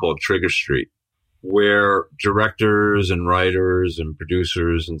 community called Trigger Street, where directors and writers and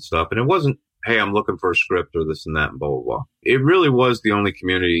producers and stuff, and it wasn't, hey, I'm looking for a script or this and that and blah, blah, blah. It really was the only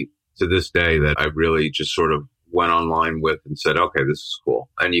community to this day that I really just sort of went online with and said, okay, this is cool.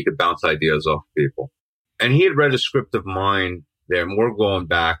 And you could bounce ideas off people. And he had read a script of mine there, and we're going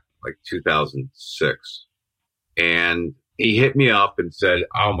back like 2006. And he hit me up and said,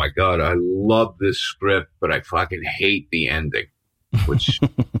 oh my God, I love this script, but I fucking hate the ending, which,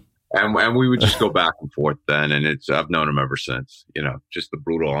 and we would just go back and forth then. And I've known him ever since, you know, just the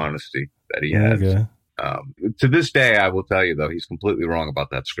brutal honesty that he has. Okay. To this day, I will tell you though, he's completely wrong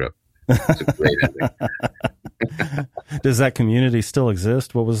about that script. It's a great ending. Does that community still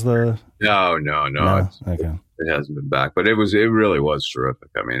exist? What was the? No. Okay. It hasn't been back, but it really was terrific.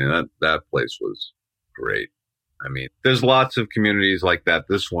 I mean, that place was great. I mean, there's lots of communities like that.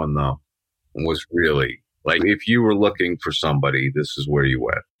 This one though was really like, if you were looking for somebody, this is where you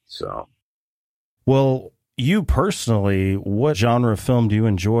went. So. Well, you personally, what genre of film do you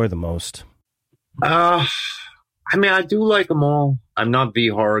enjoy the most? I mean, I do like them all. I'm not the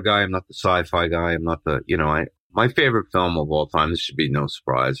horror guy. I'm not the sci-fi guy. I'm not the, you know, my favorite film of all time, this should be no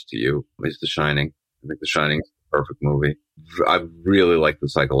surprise to you, is The Shining. I think The Shining is the perfect movie. I really like the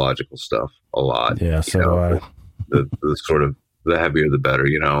psychological stuff a lot. Yeah, so do I. The sort of, the heavier the better,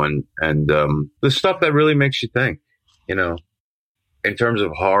 you know, and the stuff that really makes you think, you know. In terms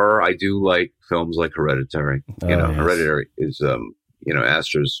of horror, I do like films like Hereditary. You know, yes. Hereditary is, you know,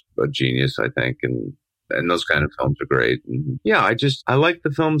 Astor's a genius, I think, and those kind of films are great. And yeah, I like the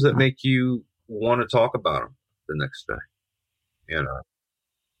films that make you want to talk about them the next day, you know.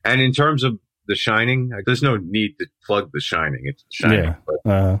 And in terms of The Shining, there's no need to plug The Shining. It's The Shining. Yeah.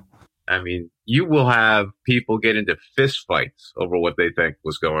 But, I mean, you will have people get into fist fights over what they think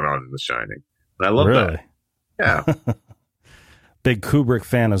was going on in The Shining. And I love that. Yeah. Big Kubrick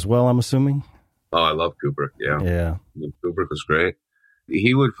fan as well, I'm assuming? Oh, I love Kubrick, yeah. Yeah. Kubrick was great.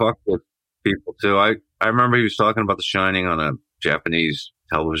 He would fuck with people, too. I remember he was talking about The Shining on a Japanese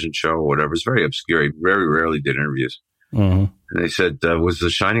television show or whatever. It's very obscure. He very rarely did interviews. Mm-hmm. And they said, was The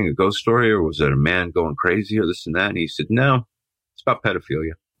Shining a ghost story or was it a man going crazy or this and that? And he said, no, it's about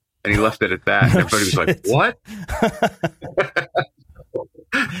pedophilia. And he left it at that. And everybody was like, what?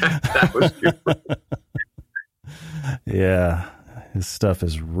 That was Kubrick. Yeah. His stuff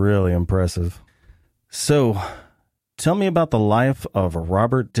is really impressive. So, tell me about the life of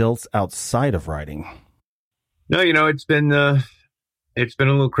Robert Dilts outside of writing. No, you know, it's been a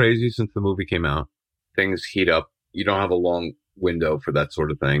little crazy since the movie came out. Things heat up. You don't have a long window for that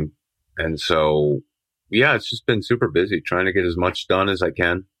sort of thing. And so, yeah, it's just been super busy trying to get as much done as I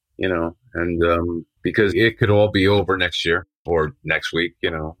can, you know, and because it could all be over next year or next week,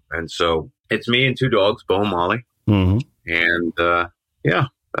 you know. And so it's me and two dogs, Bo and Molly. Mm-hmm. And yeah,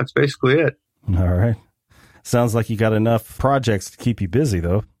 that's basically it. All right. Sounds like you got enough projects to keep you busy,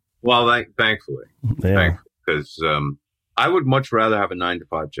 though. Well, thankfully. Yeah. Because I would much rather have a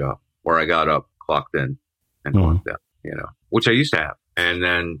 9-to-5 job where I got up, clocked in, and clocked out, you know. which I used to have. And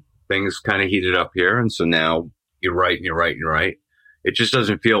then things kind of heated up here. And so now you write and you write and you write. It just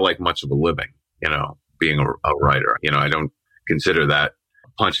doesn't feel like much of a living, being a writer. I don't consider that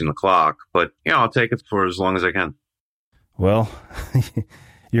punching the clock, but, I'll take it for as long as I can. Well,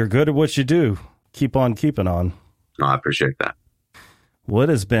 you're good at what you do. Keep on keeping on. No, I appreciate that. Well, it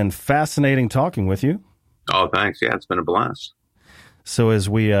has been fascinating talking with you. Oh, thanks. Yeah, it's been a blast. So as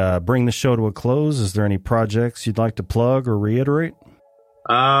we bring the show to a close, is there any projects you'd like to plug or reiterate?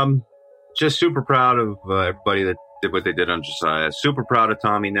 Just super proud of everybody that did what they did on Josiah. Super proud of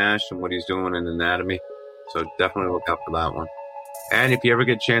Tommy Nash and what he's doing in Anatomy. So definitely look out for that one. And if you ever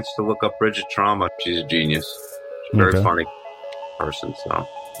get a chance to look up Bridget Trauma, she's a genius. She's a very funny person. So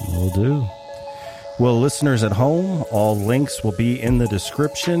will do. Well, listeners at home, all links will be in the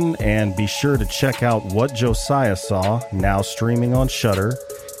description, and be sure to check out What Josiah Saw, now streaming on Shudder.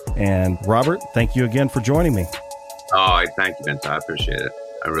 And Robert, thank you again for joining me. Oh, thank you, Vince. I appreciate it.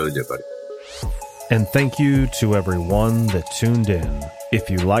 I really do, buddy. And thank you to everyone that tuned in. If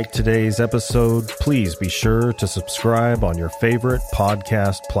you liked today's episode, please be sure to subscribe on your favorite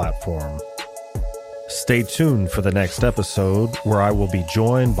podcast platform. Stay tuned for the next episode, where I will be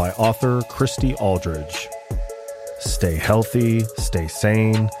joined by author Christy Aldridge. Stay healthy, stay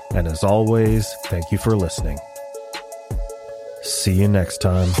sane, and as always, thank you for listening. See you next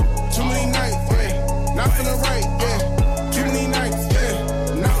time. Too many nights, yeah, not feeling right, yeah. Too many nights,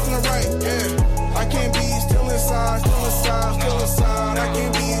 yeah, not feeling right, yeah. I can't be still inside, still inside, still inside. I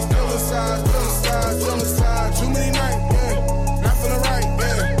can't be still inside, still inside, still inside. Too many nights, yeah, not feeling right,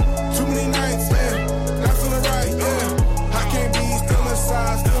 yeah. Too many nights, yeah, not feeling right, yeah. I can't be still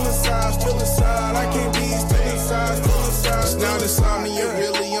inside, still inside, still inside. I can't be still inside, still inside. It's not insomnia,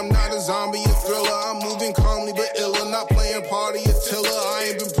 really. I'm not a zombie, a thriller. I'm moving calmly but iller, not playing party or tiller.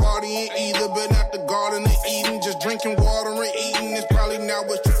 I ain't been partying either, been at the Garden of Eden, just drinking water and eating. It's probably not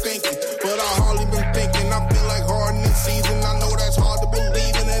what you're thinking, but I hardly been thinking. I feel like hardening season. I know that's hard to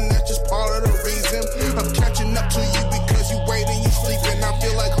believe in, and that's just part of the reason. I'm catching up to you because you waiting, you sleeping. I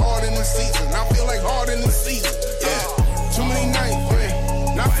feel like hardening season. I feel like hardening season. Yeah, too many nights,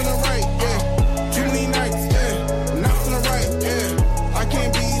 yeah, not feeling right, yeah. Too many nights, yeah, not feeling right, yeah. I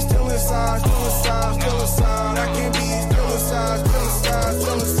can't be still inside, still inside, still inside. I can't be still inside, still inside,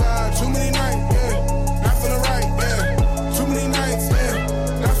 still inside. Too many nights, yeah, not feeling right, yeah. Too many nights,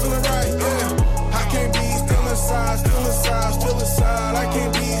 yeah, not feeling right, yeah. I can't be still inside, still inside, still inside. I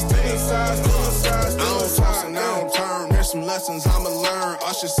can't be still inside, still inside, still inside. I don't turn. There's some lessons I'ma learn.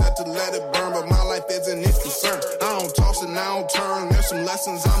 Usher said to let it burn, but my life isn't his concern. I don't toss and I don't turn. There's some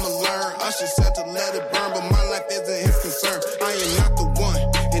lessons I'ma learn. Usher said to let it burn.